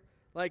failure.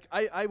 Like,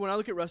 I when I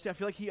look at Rusty, I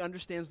feel like he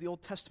understands the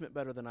Old Testament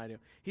better than I do.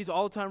 He's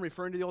all the time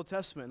referring to the Old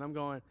Testament, and I'm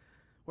going,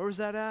 where was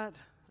that at?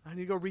 I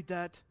need to go read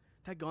that.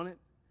 Daggone it.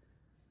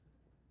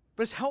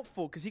 But it's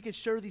helpful because he can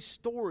share these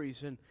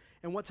stories and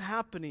what's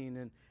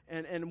happening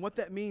and what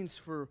that means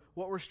for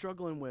what we're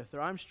struggling with or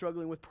I'm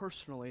struggling with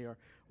personally or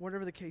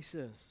whatever the case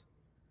is.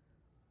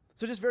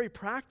 So just very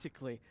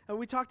practically, and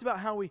we talked about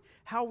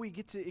how we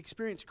get to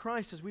experience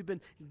Christ as we've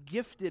been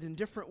gifted in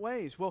different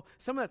ways. Well,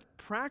 some of that's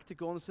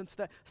practical in the sense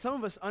that some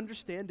of us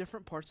understand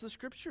different parts of the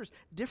Scriptures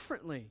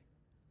differently.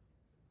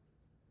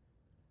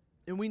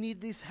 And we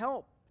need this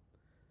help.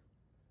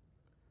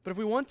 But if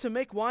we want to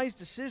make wise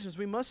decisions,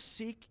 we must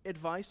seek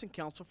advice and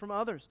counsel from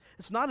others.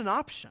 It's not an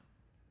option.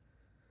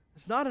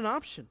 It's not an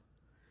option.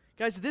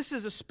 Guys, this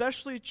is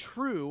especially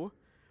true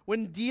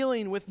when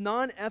dealing with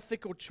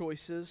non-ethical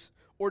choices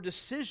or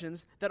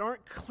decisions that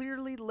aren't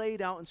clearly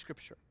laid out in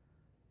Scripture.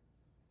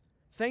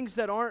 Things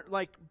that aren't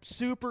like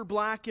super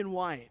black and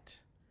white.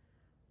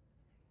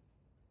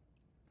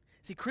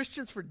 See,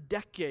 Christians for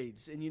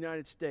decades in the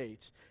United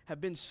States have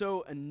been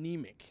so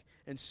anemic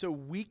and so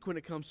weak when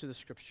it comes to the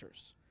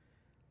Scriptures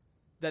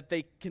that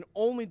they can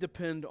only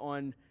depend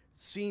on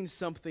seeing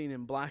something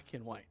in black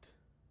and white.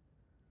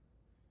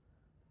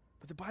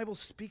 But the Bible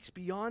speaks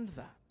beyond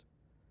that.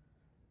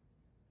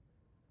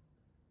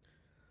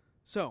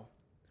 So,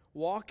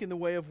 walk in the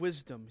way of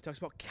wisdom. He talks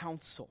about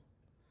counsel.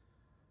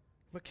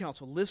 What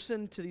counsel?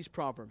 Listen to these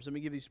proverbs. Let me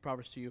give these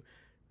proverbs to you.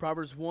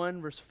 Proverbs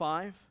 1, verse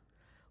 5.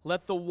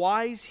 Let the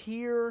wise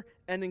hear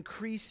and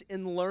increase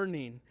in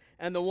learning,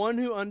 and the one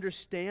who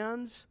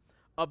understands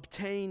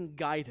obtain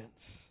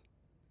guidance.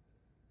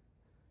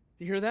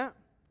 You hear that?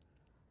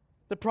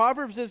 The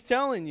Proverbs is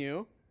telling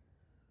you,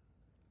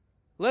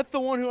 let the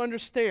one who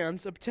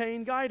understands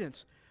obtain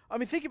guidance. I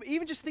mean, think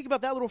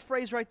about that little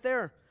phrase right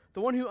there.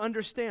 The one who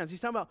understands.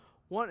 He's talking about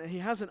one, he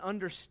has an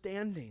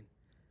understanding,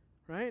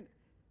 right?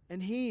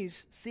 And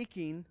he's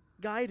seeking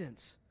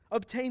guidance.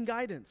 Obtain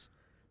guidance.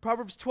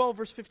 Proverbs 12,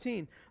 verse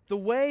 15. The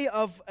way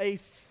of a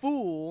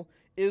fool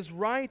is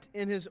right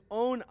in his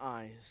own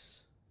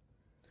eyes,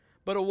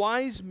 but a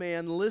wise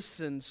man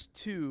listens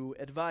to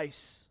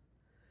advice.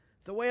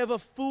 The way of a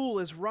fool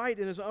is right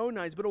in his own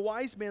eyes, but a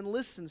wise man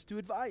listens to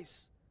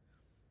advice.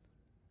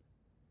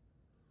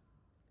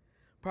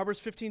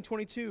 Proverbs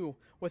 15:22,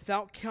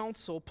 without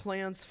counsel,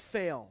 plans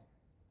fail,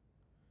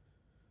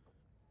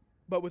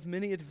 but with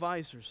many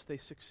advisors, they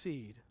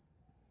succeed.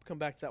 We'll come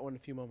back to that one in a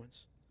few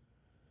moments.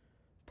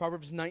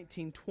 Proverbs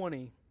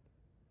 19:20,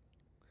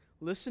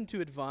 listen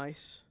to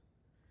advice,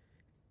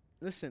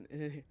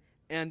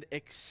 and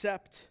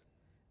accept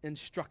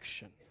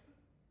instruction,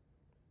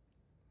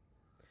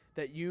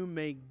 that you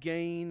may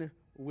gain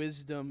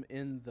wisdom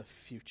in the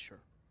future.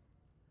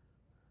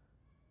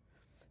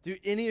 Do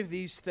any of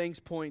these things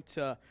point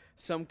to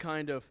some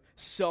kind of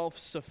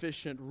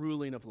self-sufficient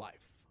ruling of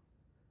life?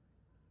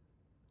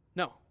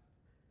 No.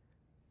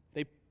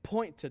 They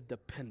point to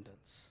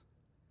dependence.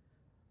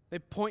 They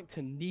point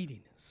to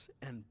neediness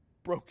and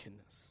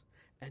brokenness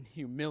and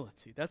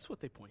humility. That's what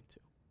they point to.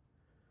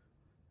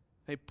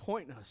 They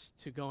point us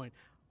to going,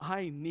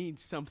 I need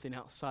something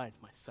outside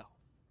myself.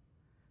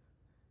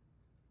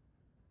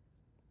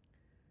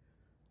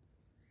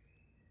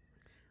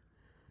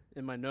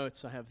 In my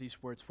notes, I have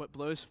these words. What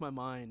blows my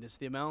mind is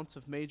the amount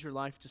of major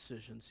life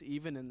decisions,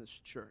 even in this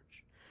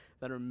church,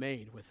 that are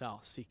made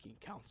without seeking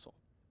counsel.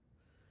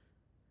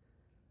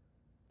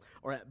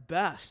 Or at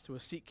best, we'll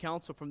seek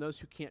counsel from those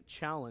who can't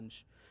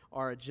challenge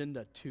our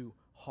agenda too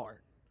hard.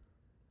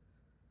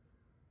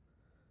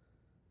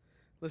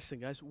 Listen,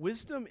 guys,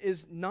 wisdom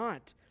is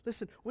not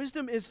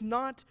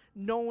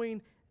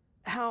knowing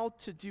how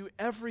to do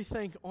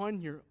everything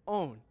on your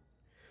own.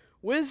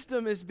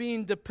 Wisdom is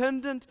being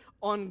dependent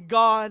on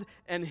God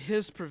and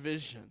His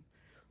provision.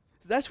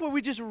 That's what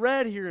we just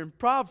read here in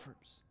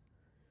Proverbs.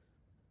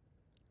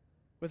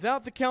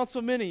 Without the counsel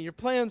of many, your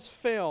plans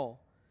fail.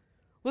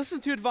 Listen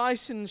to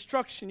advice and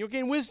instruction. You'll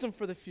gain wisdom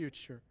for the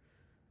future.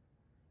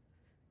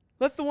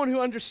 Let the one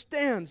who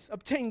understands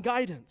obtain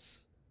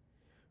guidance.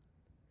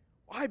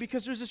 Why?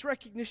 Because there's this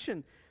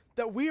recognition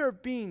that we are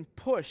being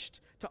pushed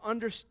to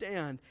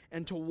understand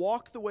and to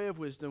walk the way of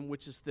wisdom,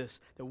 which is this,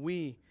 that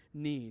we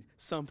need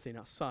something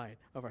outside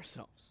of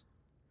ourselves.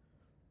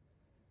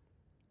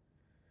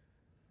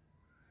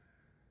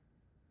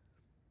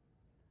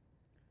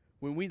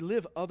 When we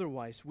live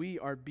otherwise, we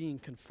are being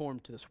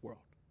conformed to this world.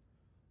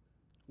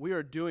 We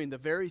are doing the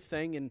very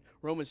thing in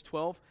Romans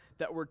 12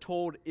 that we're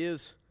told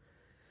is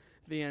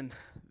then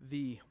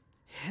the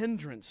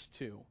hindrance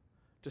to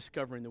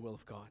discovering the will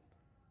of God.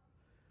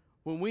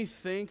 When we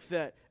think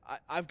that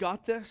I've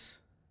got this,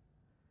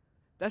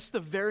 that's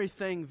the very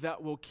thing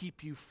that will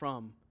keep you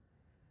from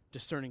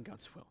discerning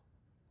God's will.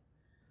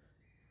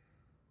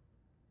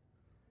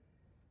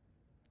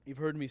 You've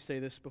heard me say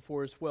this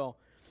before as well.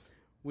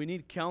 We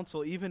need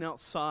counsel even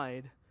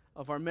outside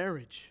of our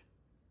marriage.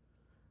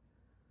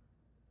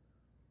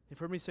 You've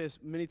heard me say this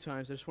many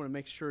times. I just want to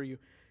make sure you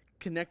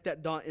connect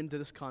that dot into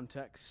this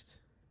context.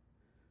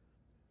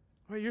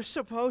 Where you're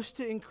supposed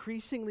to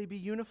increasingly be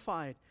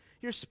unified.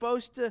 You're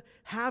supposed to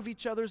have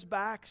each other's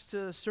backs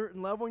to a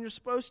certain level, and you're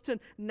supposed to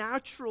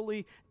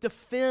naturally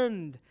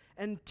defend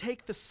and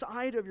take the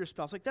side of your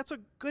spouse. Like, that's a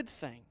good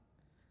thing.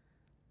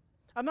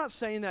 I'm not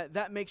saying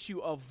that makes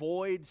you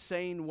avoid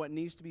saying what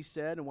needs to be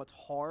said and what's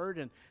hard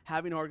and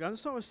having hard guns.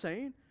 That's not what I'm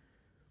saying.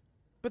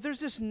 But there's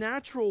this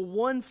natural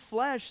one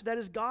flesh that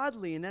is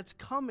godly and that's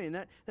coming,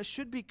 that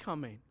should be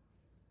coming.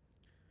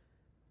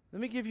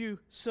 Let me give you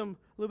a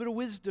little bit of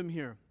wisdom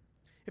here.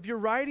 If you're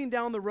riding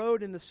down the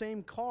road in the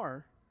same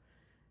car,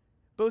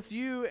 both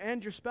you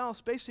and your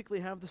spouse basically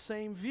have the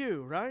same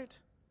view, right?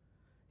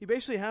 You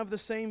basically have the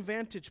same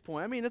vantage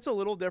point. I mean, it's a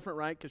little different,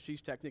 right? Because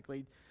she's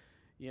technically,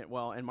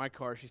 in my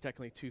car, she's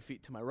technically 2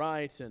 feet to my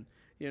right, and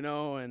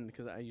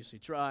because I usually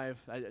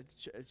drive.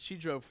 She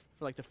drove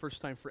for like the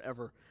first time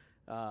forever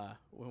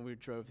when we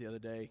drove the other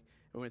day.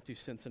 We went through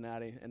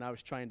Cincinnati, and I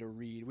was trying to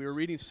read. We were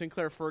reading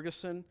Sinclair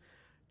Ferguson,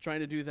 trying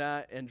to do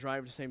that and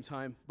drive at the same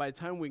time. By the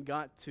time we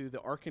got to the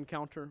Ark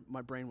Encounter,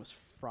 my brain was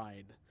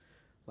fried,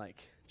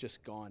 like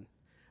just gone.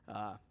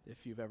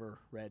 If you've ever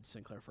read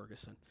Sinclair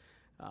Ferguson,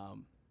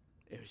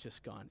 it was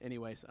just gone.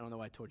 Anyways, I don't know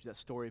why I told you that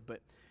story, but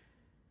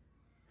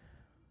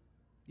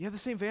you have the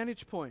same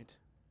vantage point.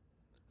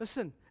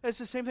 Listen, it's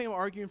the same thing I'm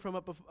arguing from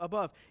up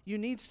above. You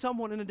need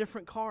someone in a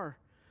different car,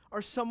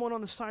 or someone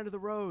on the side of the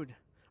road,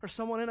 or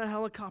someone in a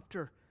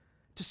helicopter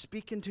to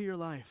speak into your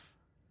life.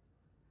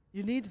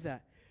 You need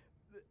that.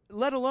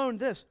 Let alone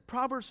this.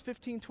 Proverbs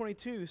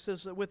 15:22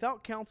 says that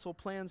without counsel,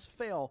 plans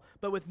fail,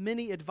 but with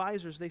many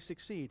advisors, they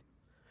succeed.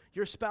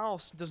 Your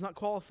spouse does not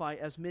qualify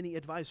as many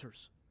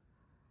advisors.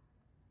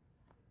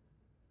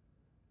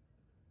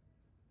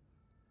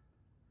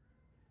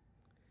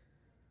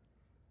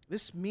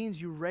 This means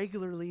you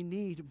regularly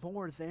need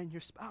more than your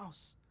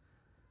spouse.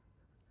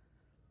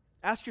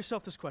 Ask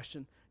yourself this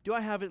question. Do I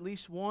have at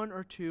least one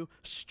or two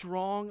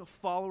strong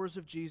followers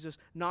of Jesus,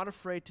 not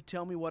afraid to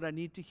tell me what I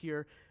need to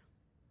hear,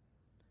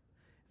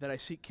 that I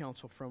seek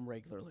counsel from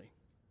regularly?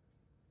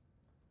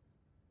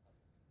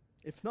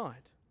 If not,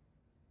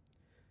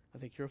 I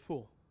think you're a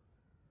fool.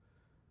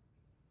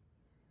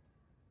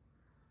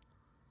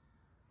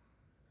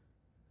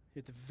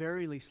 You're at the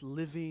very least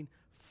living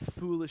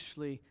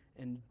foolishly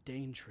and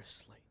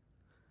dangerously.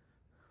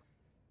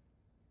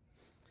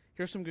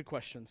 Here's some good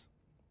questions.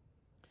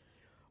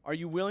 Are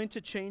you willing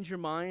to change your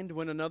mind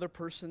when another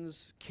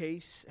person's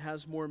case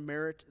has more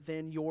merit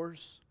than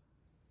yours?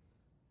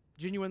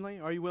 Genuinely,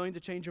 are you willing to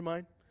change your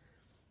mind?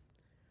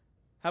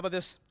 How about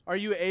this? Are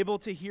you able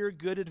to hear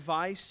good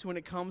advice when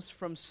it comes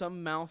from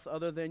some mouth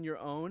other than your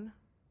own,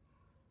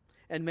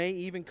 and may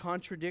even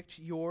contradict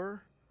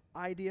your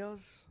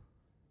ideas?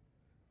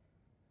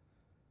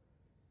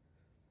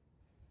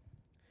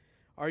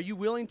 Are you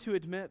willing to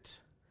admit,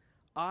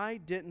 I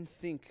didn't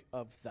think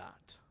of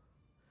that?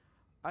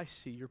 I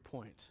see your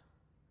point.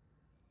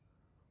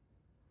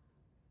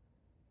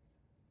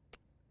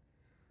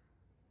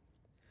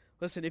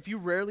 Listen, if you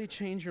rarely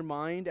change your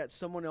mind at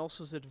someone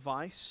else's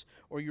advice,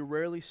 or you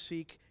rarely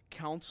seek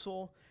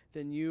counsel,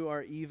 then you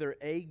are either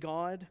a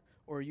God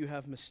or you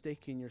have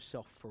mistaken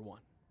yourself for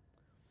one.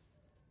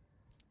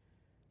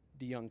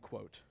 DeYoung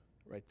quote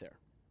right there.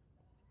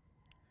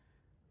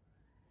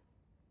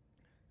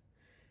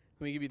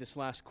 Let me give you this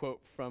last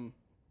quote from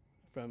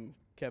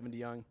Kevin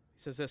DeYoung. He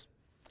says this.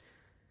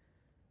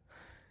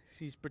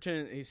 He's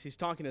pretending, he's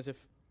talking as if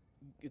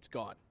it's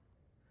God.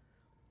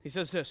 He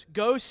says this,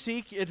 go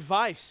seek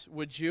advice,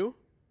 would you?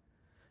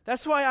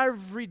 That's why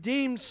I've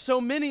redeemed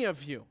so many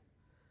of you.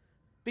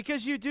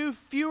 Because you do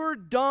fewer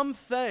dumb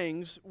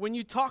things when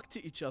you talk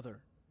to each other.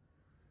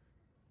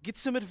 Get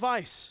some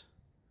advice.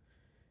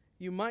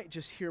 You might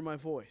just hear my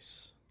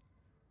voice.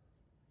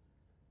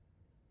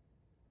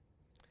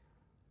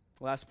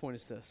 Last point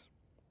is this.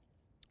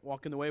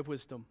 Walk in the way of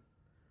wisdom.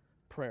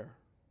 Prayer.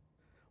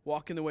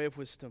 Walk in the way of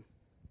wisdom.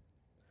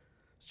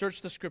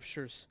 Search the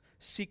scriptures.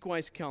 Seek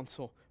wise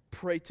counsel.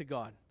 Pray to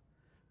God.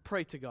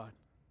 Pray to God.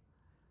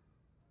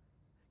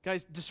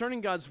 Guys, discerning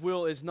God's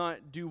will is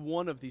not do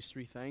one of these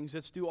three things.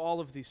 It's do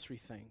all of these three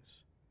things.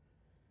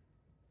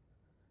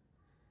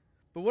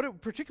 But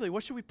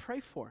what should we pray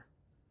for?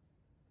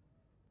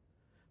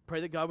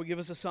 Pray that God would give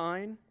us a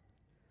sign.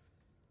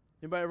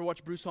 Anybody ever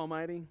watch Bruce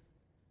Almighty?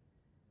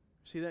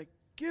 See that?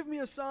 Give me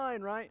a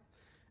sign, right?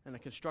 And a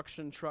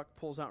construction truck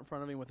pulls out in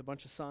front of him with a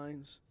bunch of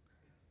signs.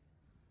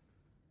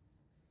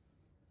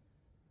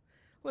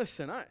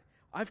 Listen,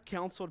 I've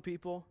counseled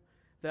people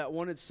that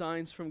wanted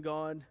signs from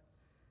God,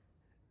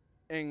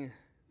 and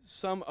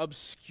some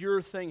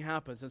obscure thing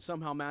happens, and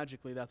somehow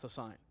magically that's a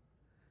sign.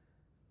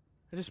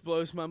 It just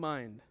blows my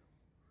mind.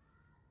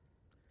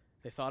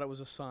 They thought it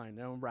was a sign.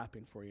 Now I'm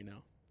rapping for you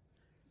now.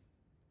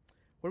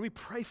 What do we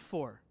pray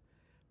for?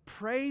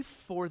 Pray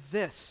for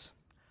this.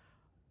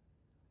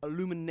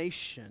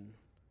 Illumination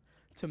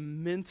to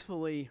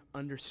mentally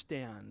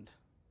understand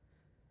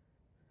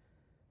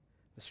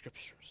the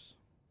Scriptures.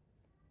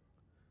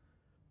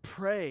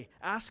 Pray.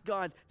 Ask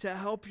God to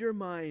help your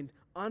mind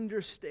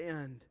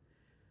understand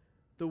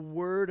the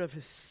word of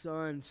His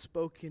Son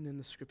spoken in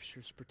the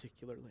Scriptures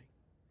particularly.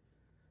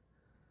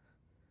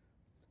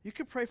 You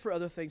can pray for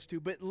other things too,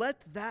 but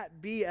let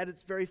that be at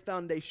its very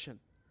foundation.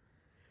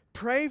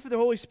 Pray for the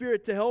Holy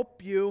Spirit to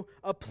help you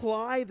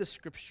apply the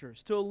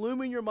Scriptures, to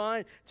illumine your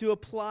mind, to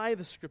apply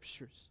the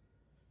Scriptures.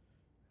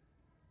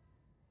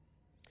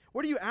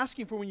 What are you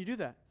asking for when you do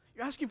that?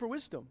 You're asking for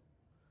wisdom.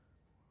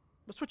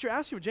 That's what you're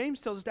asking for.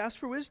 James tells us to ask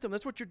for wisdom.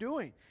 That's what you're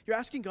doing. You're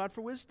asking God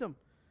for wisdom.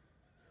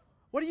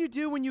 What do you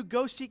do when you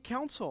go seek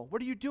counsel?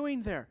 What are you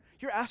doing there?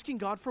 You're asking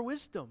God for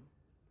wisdom.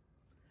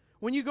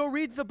 When you go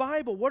read the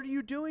Bible, what are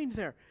you doing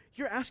there?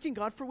 You're asking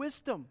God for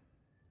wisdom.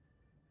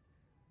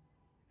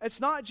 It's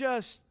not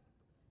just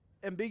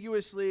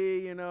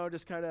ambiguously,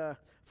 just kind of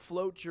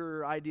float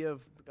your idea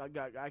of,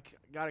 God, I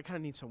kind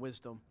of need some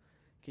wisdom.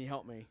 Can you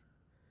help me?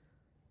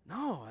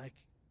 No,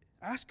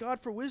 ask God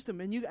for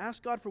wisdom, and you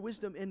ask God for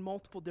wisdom in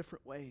multiple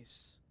different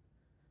ways.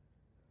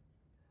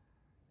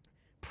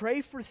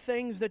 Pray for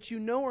things that you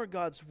know are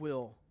God's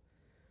will.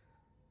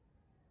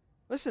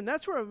 Listen,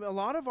 that's where a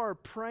lot of our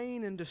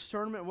praying and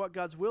discernment of what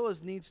God's will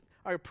is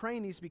our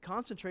praying needs to be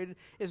concentrated,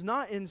 is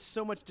not in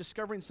so much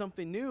discovering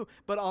something new,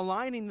 but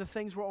aligning the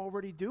things we're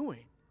already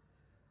doing.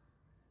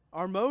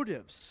 Our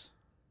motives,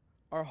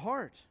 our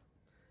heart,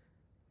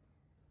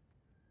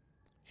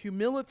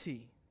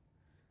 humility,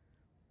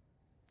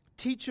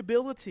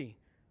 teachability.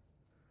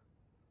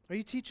 Are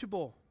you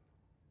teachable?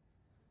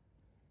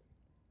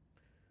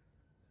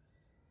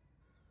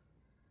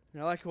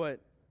 And I like what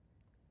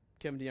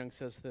Kevin DeYoung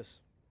says this.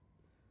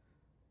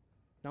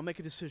 Now make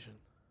a decision.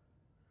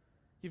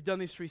 You've done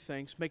these three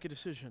things. Make a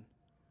decision.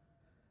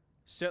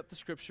 Set the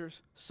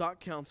Scriptures, sought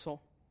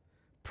counsel,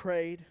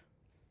 prayed.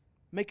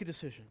 Make a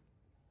decision.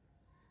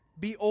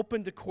 Be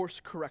open to course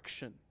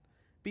correction.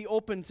 Be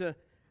open to,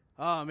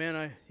 oh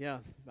man,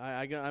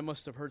 I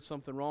must have heard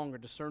something wrong or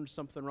discerned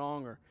something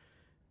wrong.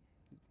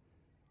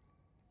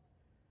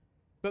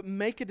 But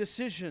make a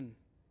decision.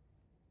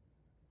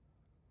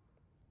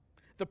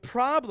 The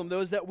problem,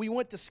 though, is that we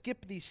want to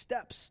skip these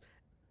steps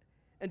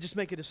and just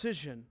make a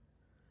decision,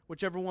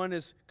 whichever one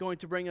is going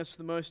to bring us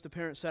the most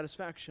apparent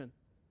satisfaction.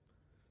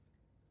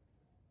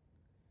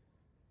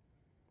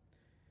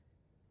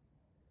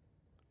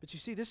 But you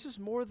see, this is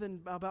more than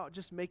about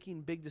just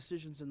making big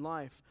decisions in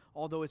life,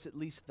 although it's at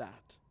least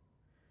that.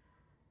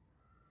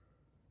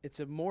 It's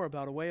more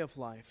about a way of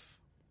life.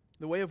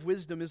 The way of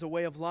wisdom is a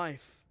way of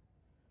life.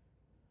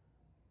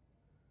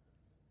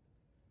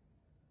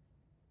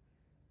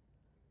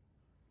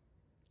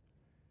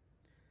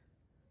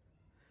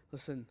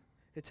 Listen,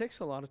 it takes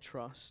a lot of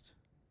trust.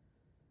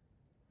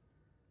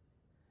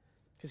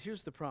 Because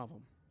here's the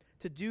problem.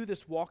 To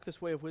walk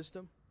this way of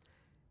wisdom,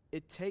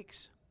 it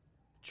takes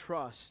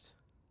trust,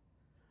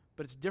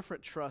 but it's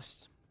different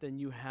trust than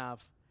you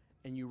have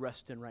and you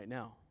rest in right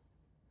now.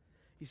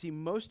 You see,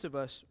 most of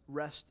us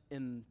rest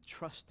in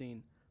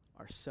trusting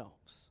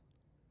ourselves,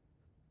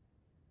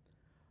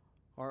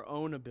 our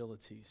own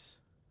abilities,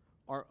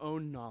 our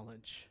own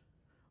knowledge,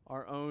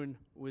 our own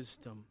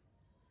wisdom.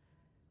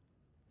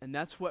 And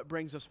that's what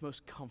brings us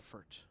most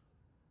comfort.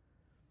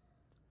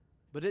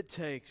 But it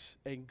takes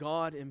a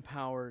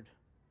God-empowered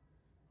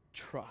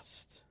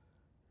trust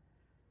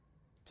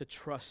to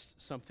trust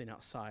something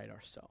outside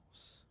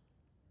ourselves,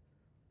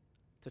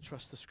 to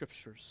trust the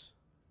Scriptures,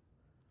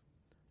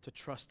 to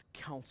trust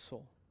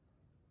counsel,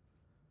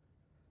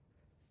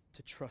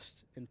 to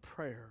trust in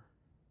prayer.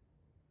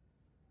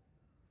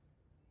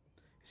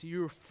 See,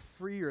 you're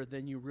freer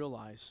than you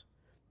realize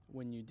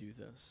when you do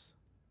this.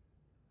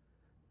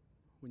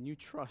 When you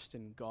trust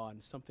in God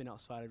and something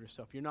outside of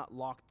yourself, you're not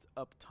locked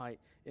up tight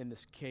in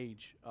this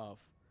cage of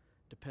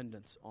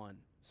dependence on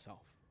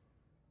self.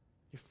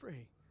 You're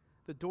free.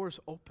 The door's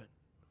open.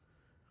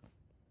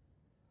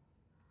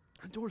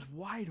 The door's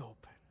wide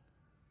open.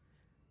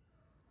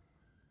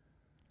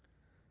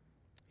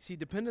 See,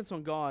 dependence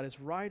on God is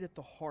right at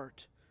the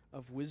heart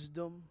of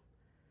wisdom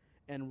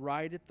and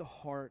right at the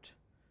heart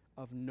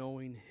of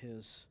knowing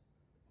His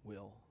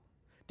will.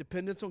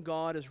 Dependence on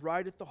God is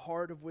right at the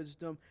heart of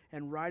wisdom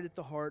and right at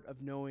the heart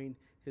of knowing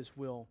His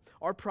will.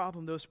 Our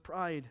problem, though, is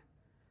pride.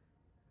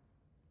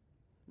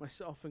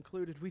 Myself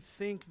included. We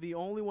think the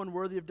only one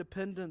worthy of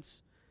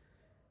dependence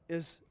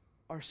is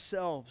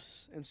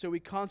ourselves. And so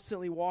we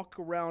constantly walk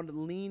around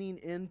leaning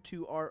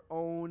into our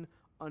own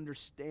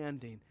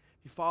understanding.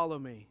 You follow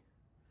me?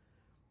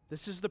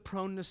 This is the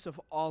proneness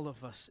of all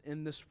of us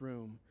in this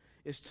room,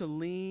 is to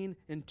lean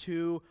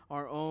into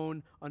our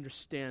own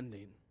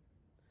understanding.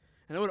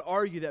 And I would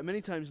argue that many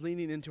times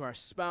leaning into our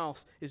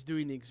spouse is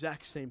doing the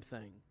exact same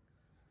thing.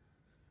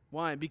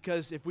 Why?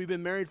 Because if we've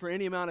been married for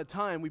any amount of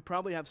time, we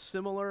probably have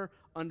similar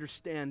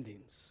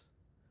understandings.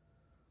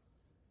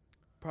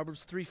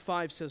 Proverbs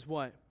 3:5 says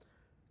what?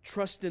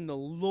 Trust in the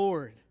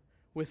Lord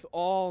with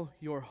all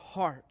your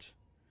heart,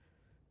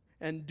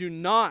 and do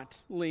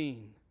not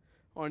lean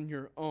on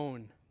your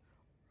own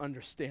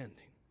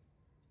understanding.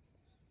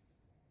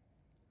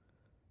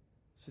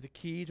 So the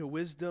key to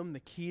wisdom, the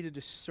key to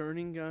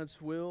discerning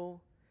God's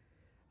will,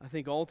 I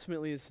think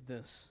ultimately is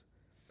this: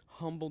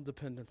 humble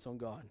dependence on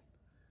God.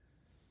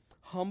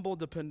 Humble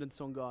dependence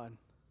on God.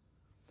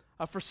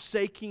 A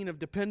forsaking of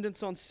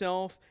dependence on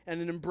self and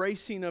an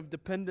embracing of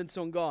dependence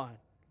on God.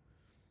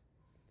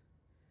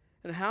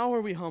 And how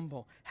are we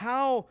humble?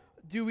 How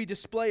do we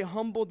display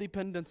humble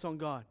dependence on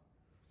God?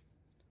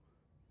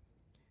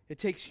 It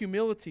takes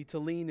humility to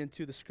lean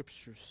into the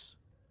Scriptures.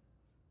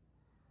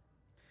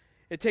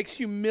 It takes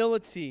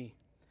humility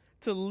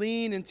to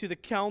lean into the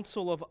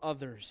counsel of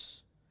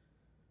others.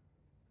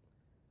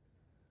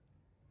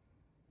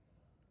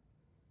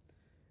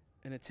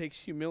 And it takes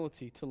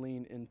humility to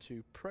lean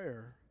into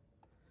prayer.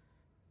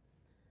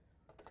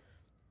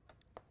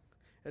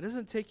 It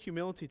doesn't take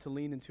humility to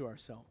lean into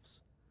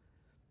ourselves.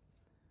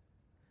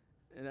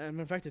 And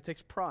in fact, it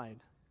takes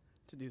pride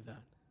to do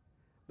that.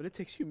 But it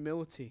takes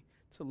humility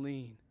to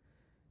lean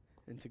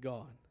into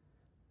God.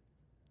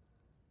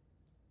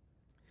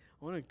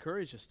 I want to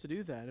encourage us to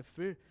do that. If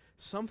there's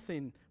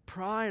something,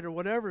 pride or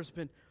whatever has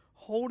been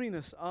holding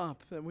us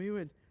up, that we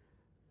would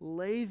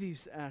lay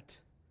these at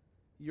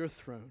your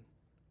throne.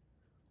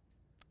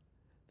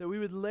 That we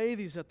would lay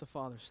these at the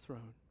Father's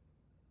throne.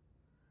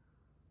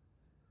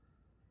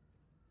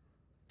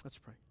 Let's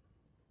pray.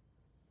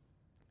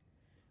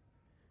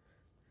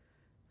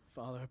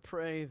 Father, I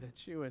pray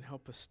that you would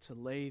help us to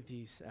lay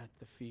these at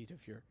the feet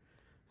of your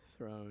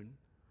throne.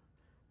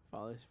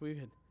 Father, as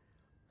we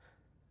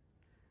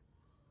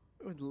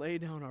would lay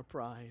down our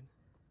pride.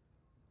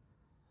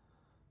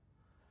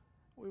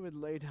 We would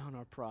lay down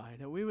our pride.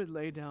 And we would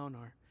lay down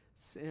our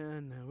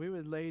sin. And we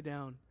would lay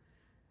down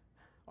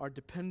our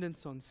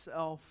dependence on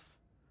self.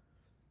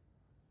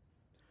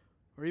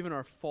 Or even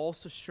our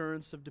false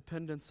assurance of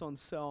dependence on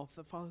self.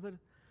 That, Father,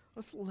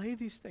 let's lay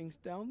these things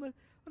down. Let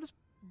us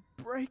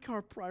break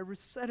our pride.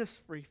 Set us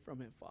free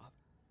from it, Father.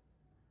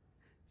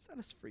 Set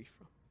us free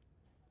from it.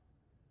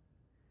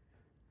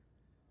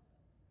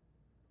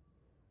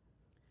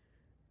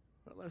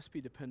 Let us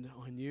be dependent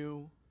on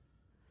you.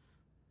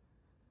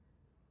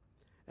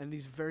 And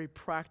these very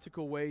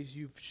practical ways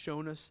you've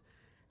shown us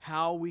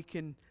how we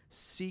can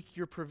seek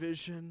your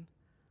provision.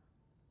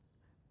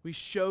 We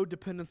show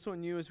dependence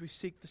on you as we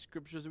seek the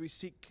Scriptures, as we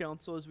seek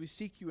counsel, as we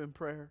seek you in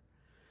prayer.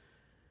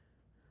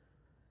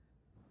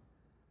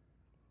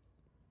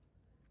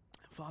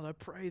 Father, I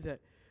pray that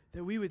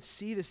we would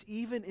see this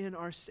even in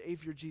our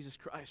Savior Jesus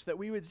Christ, that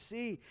we would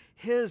see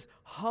his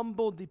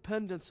humble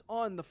dependence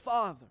on the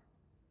Father,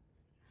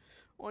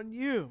 on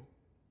you,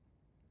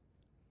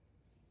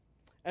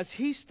 as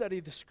he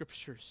studied the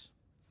Scriptures.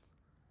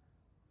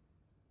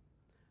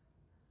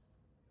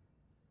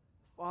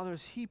 Father,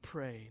 as he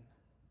prayed,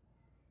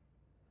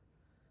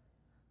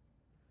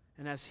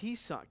 and as he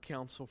sought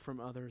counsel from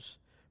others,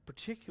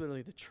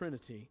 particularly the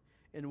Trinity,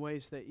 in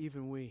ways that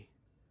even we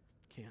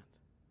can't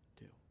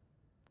do.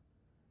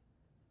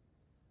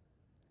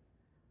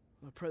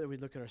 I pray that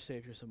we'd look at our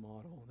Savior as a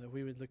model, that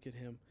we would look at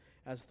him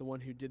as the one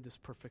who did this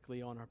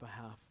perfectly on our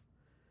behalf.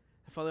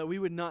 And Father, that we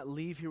would not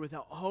leave here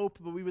without hope,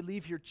 but we would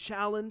leave here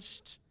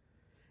challenged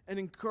and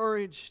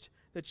encouraged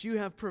that you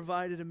have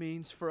provided a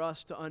means for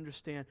us to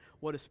understand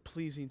what is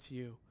pleasing to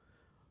you.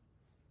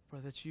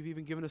 Father, that you've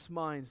even given us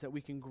minds that we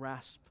can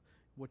grasp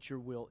what your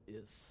will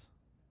is.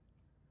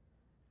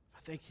 I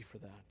thank you for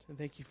that, and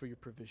thank you for your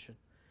provision.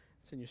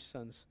 It's in your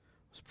Son's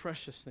most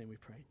precious name we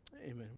pray. Amen.